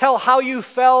 Tell how you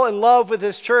fell in love with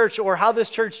this church, or how this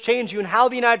church changed you, and how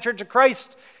the United Church of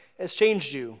Christ has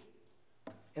changed you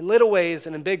in little ways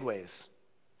and in big ways.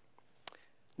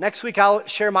 Next week, I'll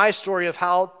share my story of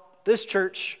how this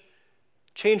church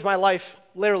changed my life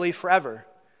literally forever,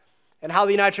 and how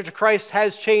the United Church of Christ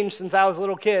has changed since I was a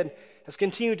little kid, has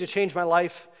continued to change my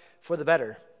life for the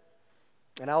better.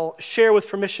 And I'll share with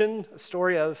permission a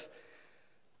story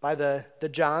by the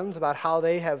Johns about how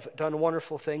they have done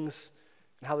wonderful things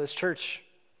and how this church,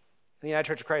 the United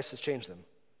Church of Christ, has changed them.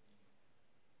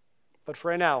 But for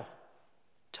right now,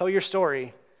 tell your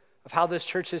story of how this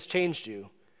church has changed you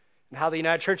and how the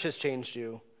United Church has changed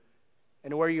you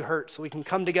and where you hurt, so we can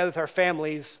come together with our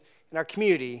families and our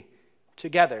community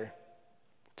together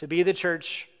to be the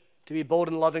church, to be bold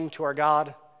and loving to our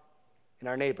God and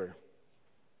our neighbor.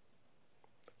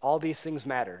 All these things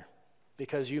matter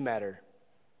because you matter.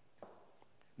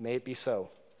 May it be so.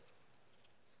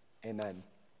 Amen.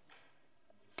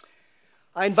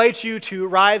 I invite you to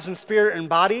rise in spirit and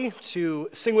body to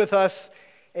sing with us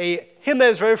a hymn that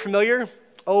is very familiar.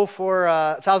 Oh, for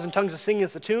a thousand tongues to sing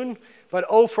is the tune, but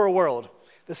oh, for a world.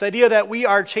 This idea that we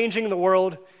are changing the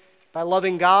world by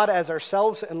loving God as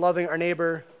ourselves and loving our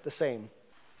neighbor the same.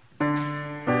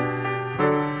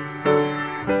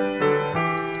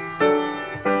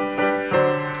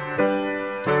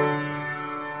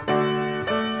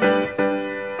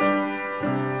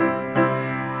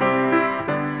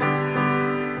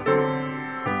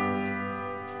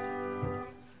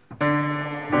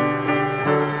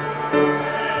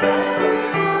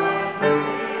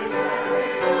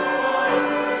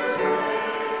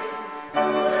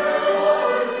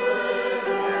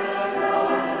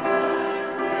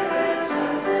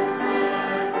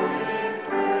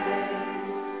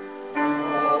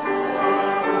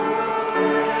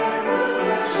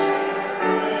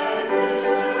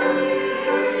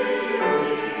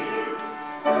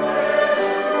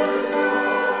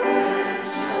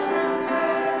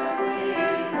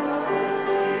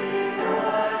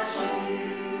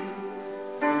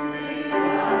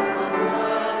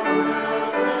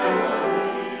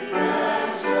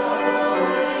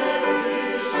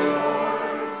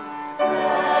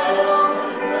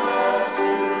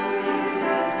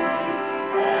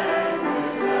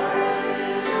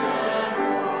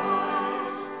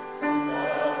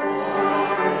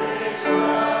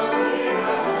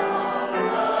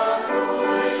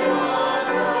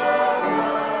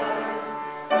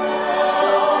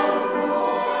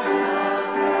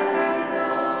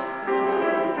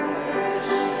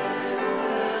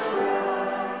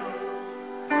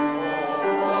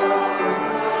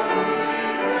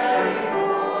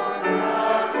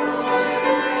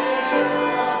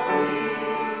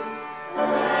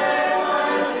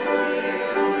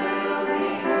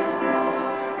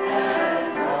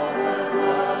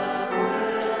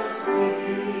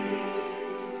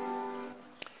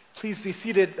 Please be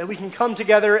seated, that we can come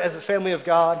together as a family of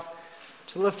God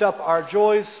to lift up our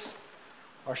joys,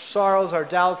 our sorrows, our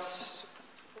doubts,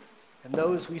 and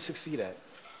those we succeed at.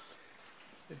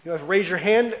 If you have raise your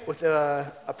hand with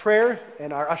a prayer,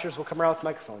 and our ushers will come around with the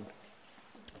microphone.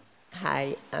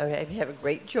 Hi, I have a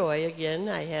great joy again.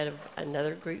 I had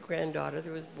another great-granddaughter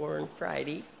that was born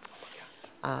Friday,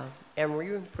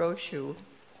 Emery Brochu,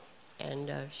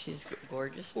 and she's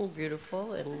gorgeous and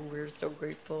beautiful, and we're so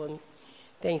grateful and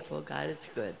thankful. God is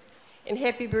good. And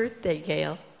happy birthday,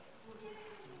 Gail.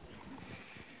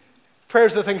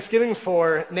 Prayers of Thanksgiving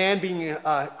for Nan being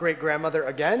a great-grandmother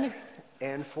again,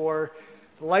 and for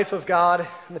the life of God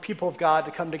and the people of God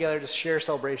to come together to share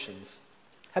celebrations.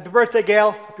 Happy birthday,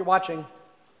 Gail. Hope you're watching.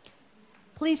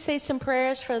 Please say some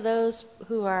prayers for those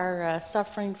who are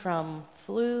suffering from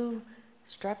flu,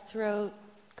 strep throat,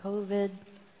 COVID,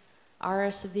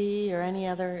 RSV, or any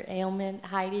other ailment.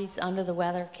 Heidi's under the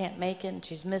weather, can't make it, and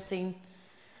she's missing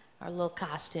our little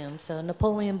costume. So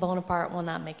Napoleon Bonaparte will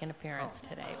not make an appearance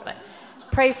today. But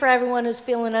pray for everyone who's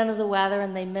feeling under the weather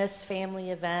and they miss family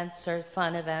events or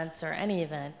fun events or any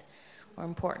event or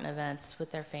important events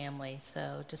with their family.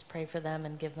 So just pray for them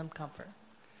and give them comfort.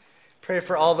 Pray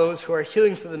for all those who are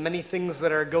healing through the many things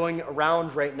that are going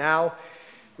around right now.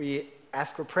 We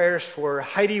ask for prayers for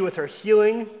Heidi with her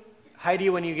healing.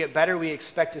 Heidi, when you get better, we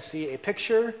expect to see a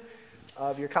picture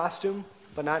of your costume,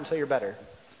 but not until you're better.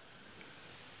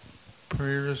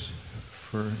 Prayers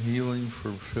for healing for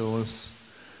Phyllis,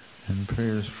 and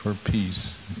prayers for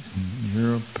peace in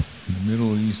Europe, in the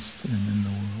Middle East, and in the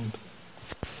world.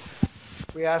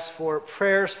 We ask for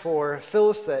prayers for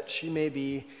Phyllis, that she may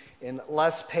be in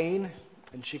less pain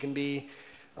and she can be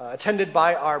attended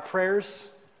by our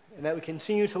prayers, and that we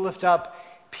continue to lift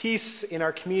up peace in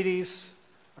our communities,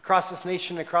 across this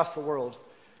nation, across the world,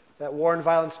 that war and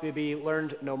violence may be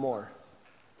learned no more.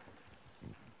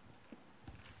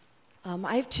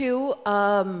 I have two.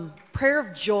 Prayer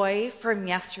of joy from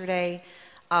yesterday,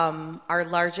 our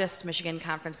largest Michigan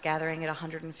conference gathering at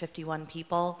 151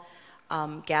 people,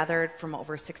 gathered from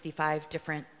over 65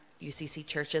 different UCC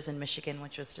churches in Michigan,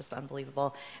 which was just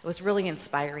unbelievable. It was really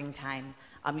inspiring time.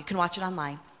 You can watch it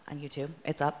online on YouTube.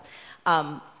 It's up.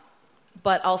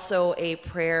 But also a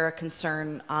prayer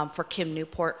concern for Kim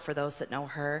Newport, for those that know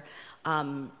her.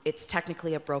 It's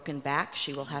technically a broken back.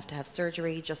 She will have to have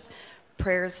surgery. Just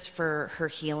prayers for her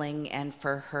healing and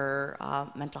for her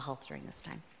mental health during this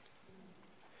time.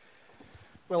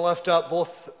 We lift up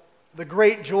both the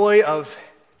great joy of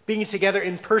being together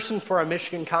in person for our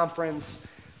Michigan Conference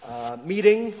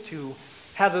meeting, to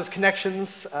have those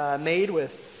connections made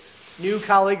with new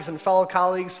colleagues and fellow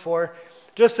colleagues, for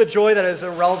just the joy that is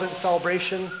a relevant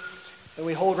celebration. And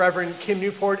we hold Reverend Kim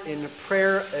Newport in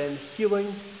prayer and healing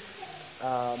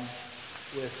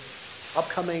with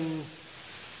upcoming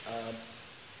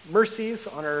mercies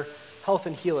on her health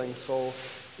and healing. So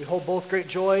we hold both great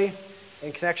joy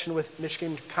and connection with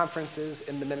Michigan conferences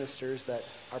and the ministers that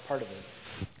are part of it.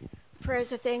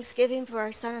 Prayers of thanksgiving for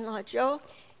our son-in-law, Joe.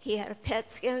 He had a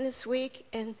PET scan this week,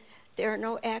 and there are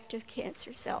no active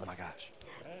cancer cells. Oh my gosh.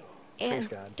 And Praise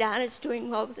God. Don is doing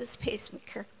well with his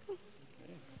pacemaker.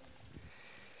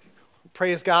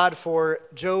 Praise God for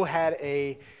Joe had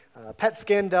a PET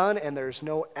scan done, and there's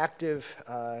no active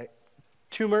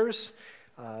tumors.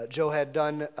 Joe had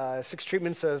done 6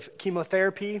 treatments of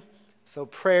chemotherapy, so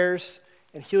prayers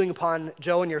and healing upon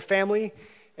Joe and your family,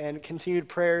 and continued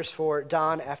prayers for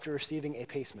Don after receiving a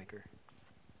pacemaker.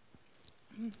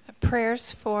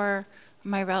 Prayers for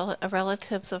my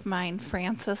relatives of mine,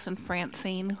 Francis and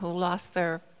Francine, who lost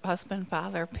their husband,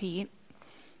 father, Pete,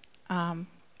 and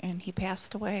he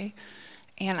passed away.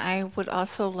 And I would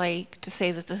also like to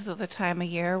say that this is the time of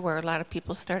year where a lot of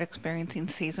people start experiencing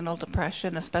seasonal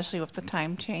depression, especially with the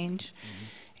time change. Mm-hmm.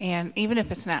 And even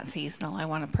if it's not seasonal, I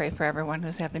want to pray for everyone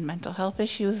who's having mental health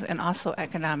issues and also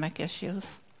economic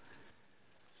issues.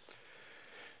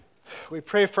 We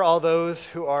pray for all those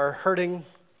who are hurting,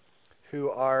 who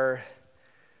are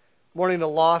mourning the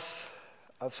loss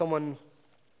of someone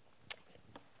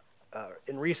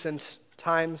in recent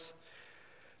times.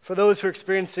 For those who are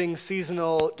experiencing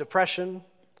seasonal depression,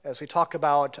 as we talk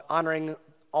about honoring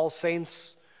All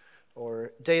Saints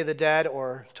or Day of the Dead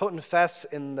or Totenfest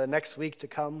in the next week to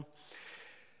come.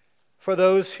 For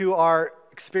those who are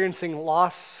experiencing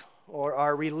loss or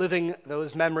are reliving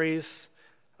those memories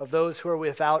of those who are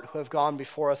without, who have gone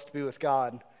before us to be with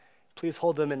God, please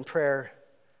hold them in prayer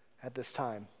at this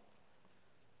time.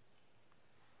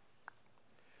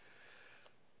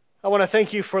 I want to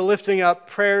thank you for lifting up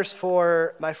prayers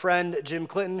for my friend Jim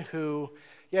Clinton, who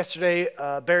yesterday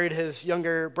buried his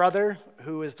younger brother,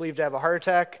 who is believed to have a heart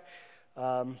attack.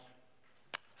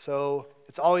 So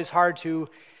it's always hard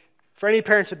for any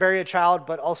parent to bury a child,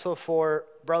 but also for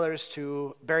brothers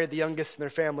to bury the youngest in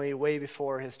their family way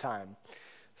before his time.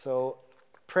 So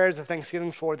prayers of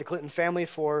thanksgiving for the Clinton family,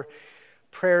 for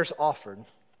prayers offered.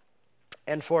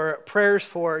 And for prayers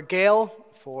for Gail,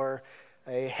 for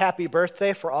a happy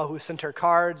birthday for all who sent her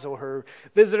cards or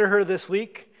visited her this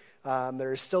week.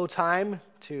 There is still time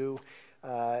to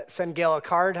send Gail a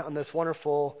card on this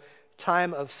wonderful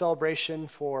time of celebration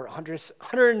for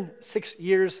 106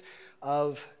 years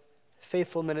of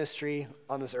faithful ministry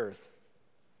on this earth.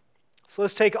 So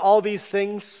let's take all these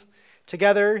things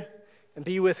together and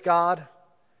be with God.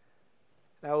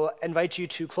 I will invite you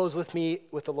to close with me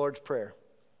with the Lord's Prayer.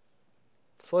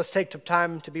 So let's take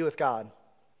time to be with God.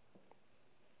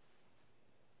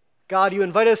 God, you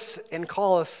invite us and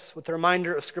call us with the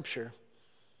reminder of Scripture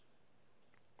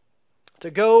to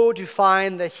go to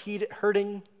find the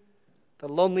hurting, the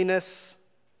loneliness,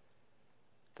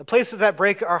 the places that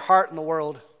break our heart in the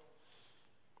world,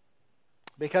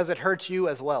 because it hurts you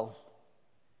as well.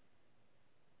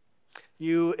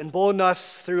 You embolden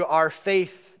us through our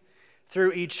faith,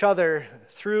 through each other,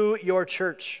 through your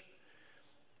church,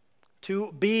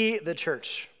 to be the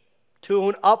church, to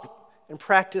own up and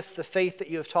practice the faith that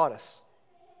you have taught us.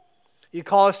 You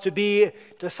call us to be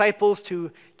disciples,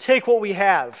 to take what we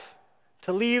have,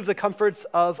 to leave the comforts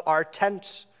of our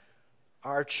tent,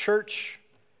 our church,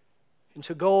 and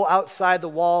to go outside the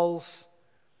walls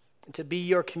and to be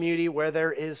your community where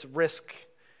there is risk,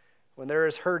 when there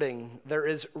is hurting, there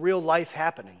is real life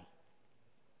happening.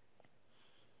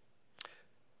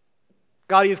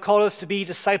 God, you've called us to be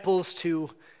disciples,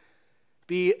 to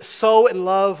be so in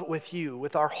love with you,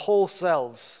 with our whole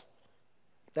selves,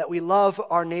 that we love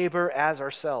our neighbor as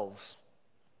ourselves.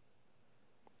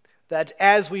 That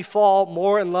as we fall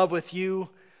more in love with you,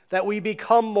 that we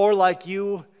become more like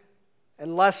you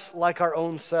and less like our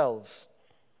own selves.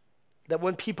 That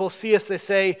when people see us, they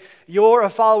say, "You're a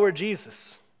follower of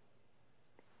Jesus."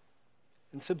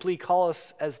 And simply call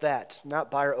us as that,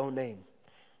 not by our own name.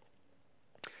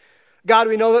 God,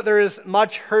 we know that there is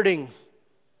much hurting.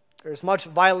 There's much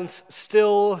violence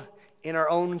still in our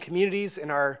own communities,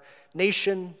 in our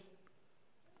nation.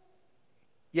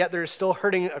 Yet there is still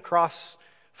hurting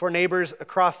for neighbors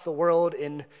across the world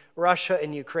in Russia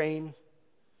and Ukraine.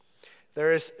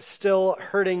 There is still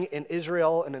hurting in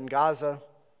Israel and in Gaza.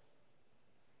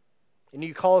 And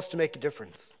you call us to make a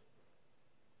difference.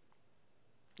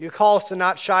 You call us to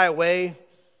not shy away,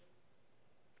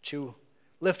 to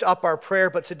lift up our prayer,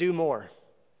 but to do more,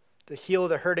 to heal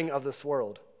the hurting of this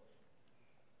world.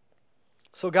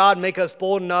 So God, make us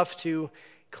bold enough to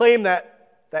claim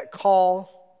that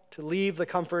call to leave the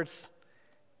comforts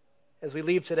as we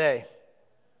leave today.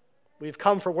 We've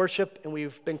come for worship, and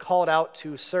we've been called out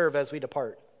to serve as we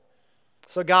depart.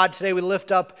 So God, today we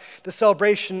lift up the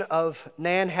celebration of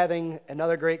Nan having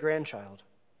another great-grandchild.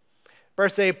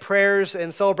 Birthday prayers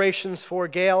and celebrations for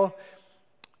Gail,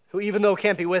 who even though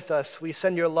can't be with us, we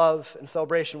send your love and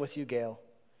celebration with you, Gail.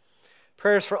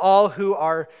 Prayers for all who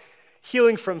are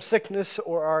healing from sickness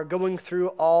or are going through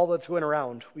all that's going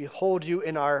around. We hold you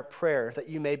in our prayer that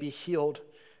you may be healed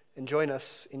and join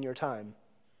us in your time.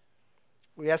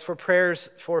 We ask for prayers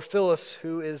for Phyllis,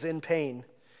 who is in pain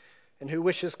and who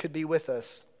wishes could be with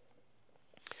us.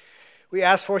 We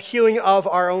ask for healing of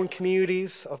our own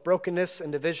communities of brokenness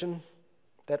and division,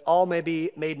 that all may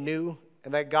be made new,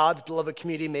 and that God's beloved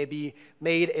community may be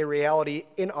made a reality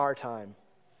in our time.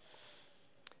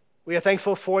 We are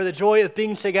thankful for the joy of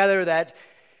being together, that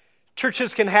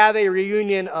churches can have a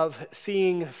reunion of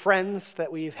seeing friends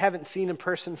that we haven't seen in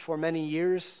person for many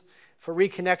years, for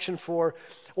reconnection, for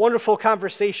wonderful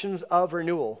conversations of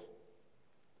renewal.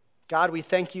 God, we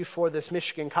thank you for this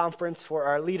Michigan conference, for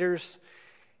our leaders,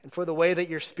 and for the way that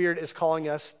your Spirit is calling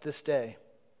us this day.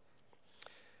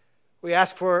 We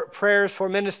ask for prayers for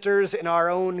ministers in our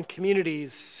own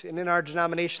communities and in our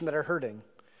denomination that are hurting.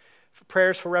 For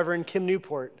prayers for Reverend Kim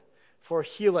Newport for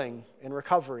healing and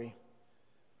recovery,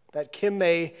 that Kim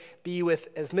may be with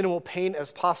as minimal pain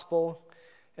as possible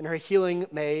and her healing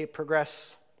may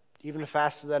progress even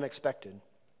faster than expected.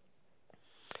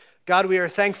 God, we are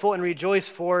thankful and rejoice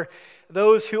for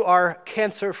those who are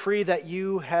cancer-free, that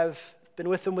you have been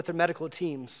with them with their medical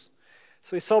teams.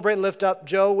 So we celebrate and lift up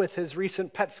Joe with his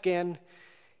recent PET scan.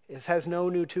 It has no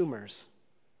new tumors.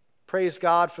 Praise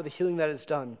God for the healing that is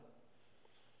done.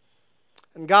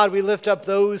 And God, we lift up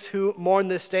those who mourn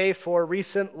this day for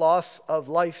recent loss of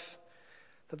life,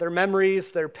 that their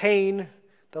memories, their pain,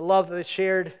 the love that they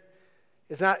shared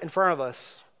is not in front of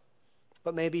us,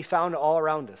 but may be found all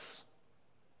around us.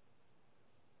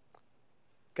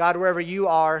 God, wherever you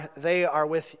are, they are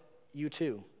with you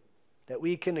too, that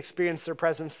we can experience their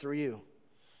presence through you.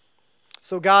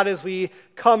 So God, as we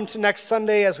come to next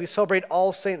Sunday, as we celebrate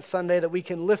All Saints Sunday, that we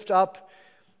can lift up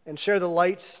and share the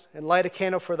light and light a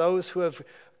candle for those who have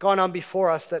gone on before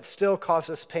us that still cause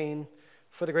us pain,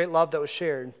 for the great love that was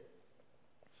shared.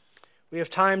 We have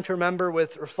time to remember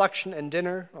with reflection and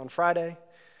dinner on Friday,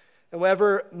 and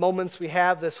whatever moments we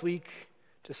have this week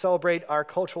to celebrate our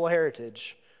cultural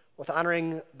heritage with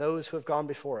honoring those who have gone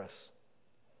before us.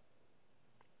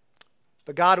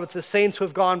 But God, with the saints who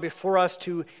have gone before us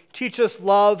to teach us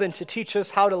love and to teach us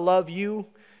how to love you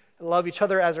and love each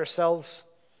other as ourselves,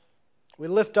 we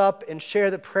lift up and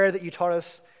share the prayer that you taught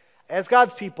us as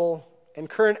God's people and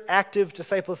current active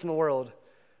disciples in the world,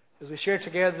 as we share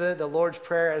together the Lord's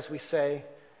Prayer as we say,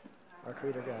 Our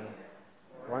Creator God,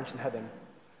 who art in heaven,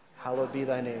 hallowed be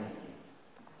thy name.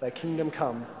 Thy kingdom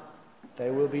come, thy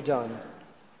will be done,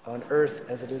 on earth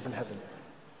as it is in heaven.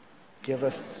 Give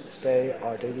us this day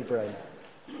our daily bread.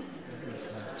 And lead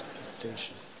us not into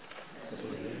temptation, but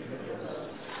deliver us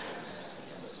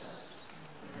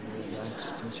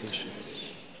from temptation,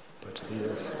 but lead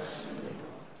us from evil.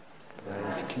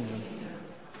 Thine is the kingdom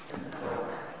and power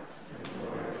and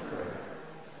glory forever.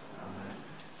 Amen.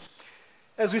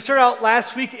 As we started out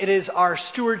last week, it is our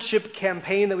stewardship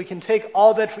campaign, that we can take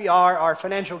all that we are, our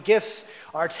financial gifts,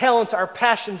 our talents, our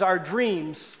passions, our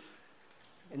dreams,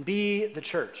 and be the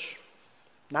church.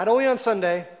 Not only on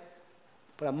Sunday,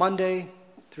 but on Monday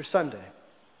through Sunday.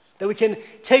 That we can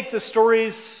take the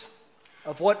stories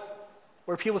of where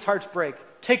people's hearts break,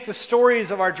 take the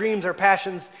stories of our dreams, our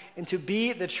passions, and to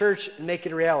be the church and make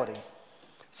it a reality.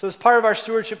 So as part of our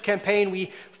stewardship campaign,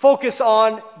 we focus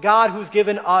on God who's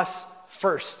given us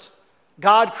first.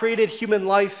 God created human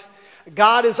life.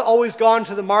 God has always gone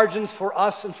to the margins for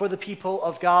us and for the people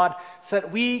of God so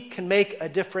that we can make a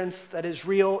difference that is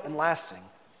real and lasting.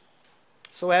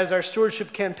 So as our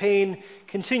stewardship campaign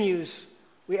continues,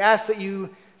 we ask that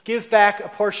you give back a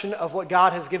portion of what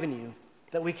God has given you,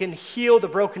 that we can heal the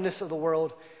brokenness of the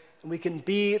world and we can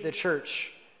be the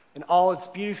church in all its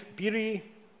beauty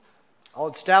all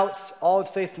its doubts, all its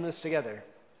faithfulness together.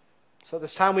 So at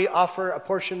this time we offer a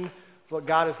portion of what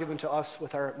God has given to us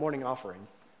with our morning offering.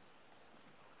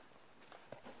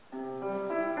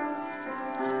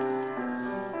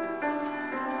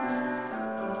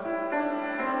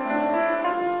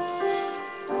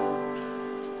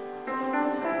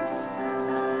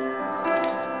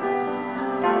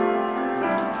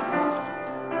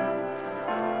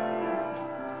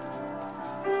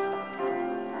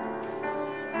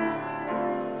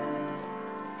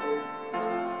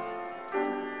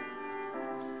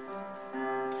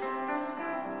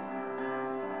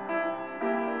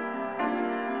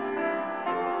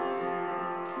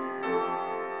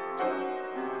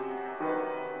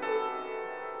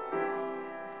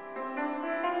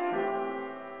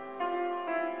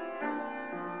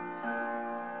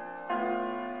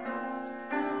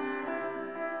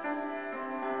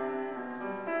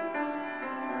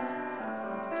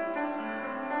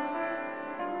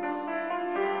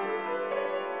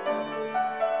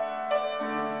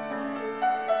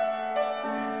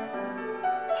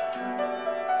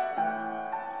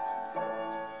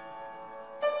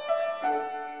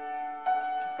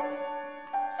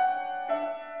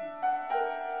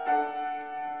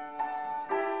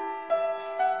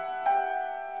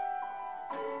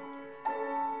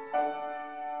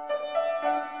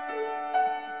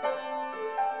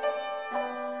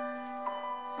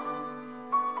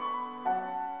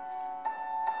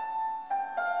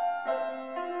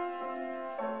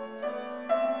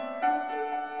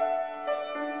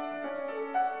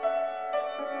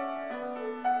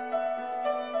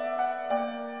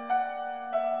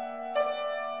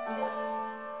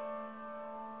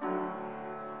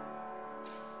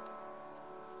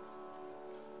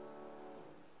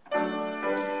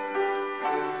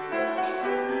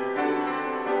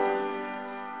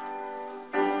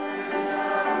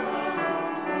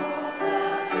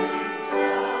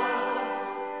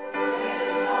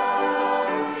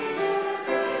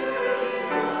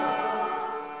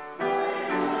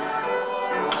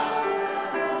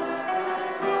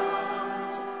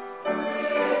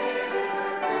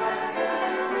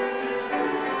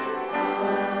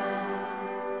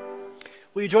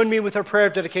 Will you join me with our prayer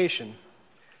of dedication?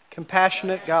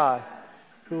 Compassionate God,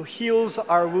 who heals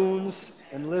our wounds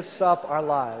and lifts up our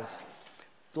lives,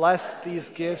 bless these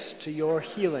gifts to your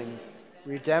healing,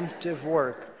 redemptive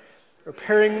work,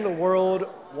 repairing the world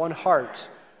one heart,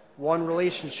 one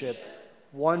relationship,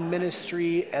 one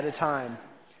ministry at a time.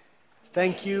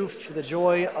 Thank you for the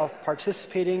joy of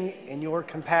participating in your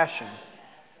compassion,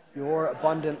 your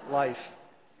abundant life,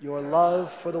 your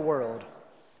love for the world.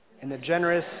 In the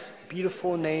generous,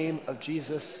 beautiful name of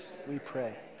Jesus, we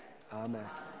pray. Amen.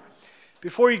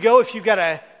 Before you go, if you've got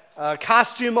a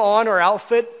costume on or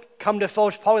outfit, come to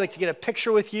Fellowship Hall. We'd like to get a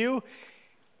picture with you.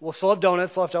 We'll still have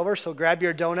donuts left over, so grab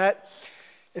your donut.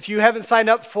 If you haven't signed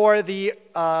up for the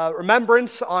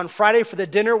remembrance on Friday for the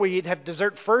dinner, we have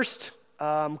dessert first.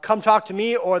 Come talk to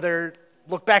me or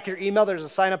look back at your email. There's a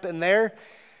sign up in there.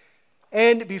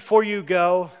 And before you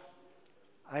go,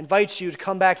 I invite you to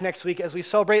come back next week as we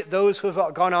celebrate those who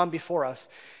have gone on before us,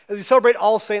 as we celebrate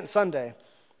All Saints Sunday.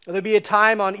 There'll be a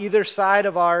time on either side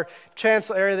of our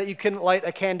chancel area that you can light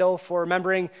a candle for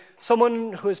remembering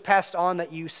someone who has passed on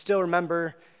that you still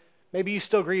remember. Maybe you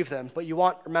still grieve them, but you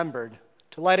want remembered,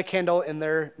 to light a candle in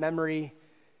their memory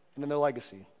and in their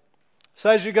legacy. So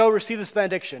as you go, receive this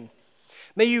benediction.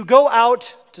 May you go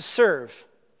out to serve.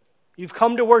 You've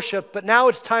come to worship, but now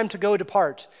it's time to go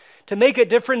depart, to make a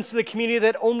difference in the community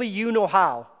that only you know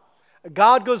how.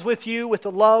 God goes with you with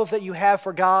the love that you have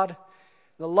for God,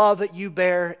 the love that you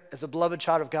bear as a beloved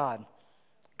child of God.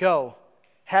 Go,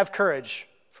 have courage,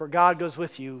 for God goes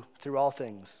with you through all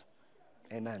things.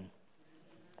 Amen.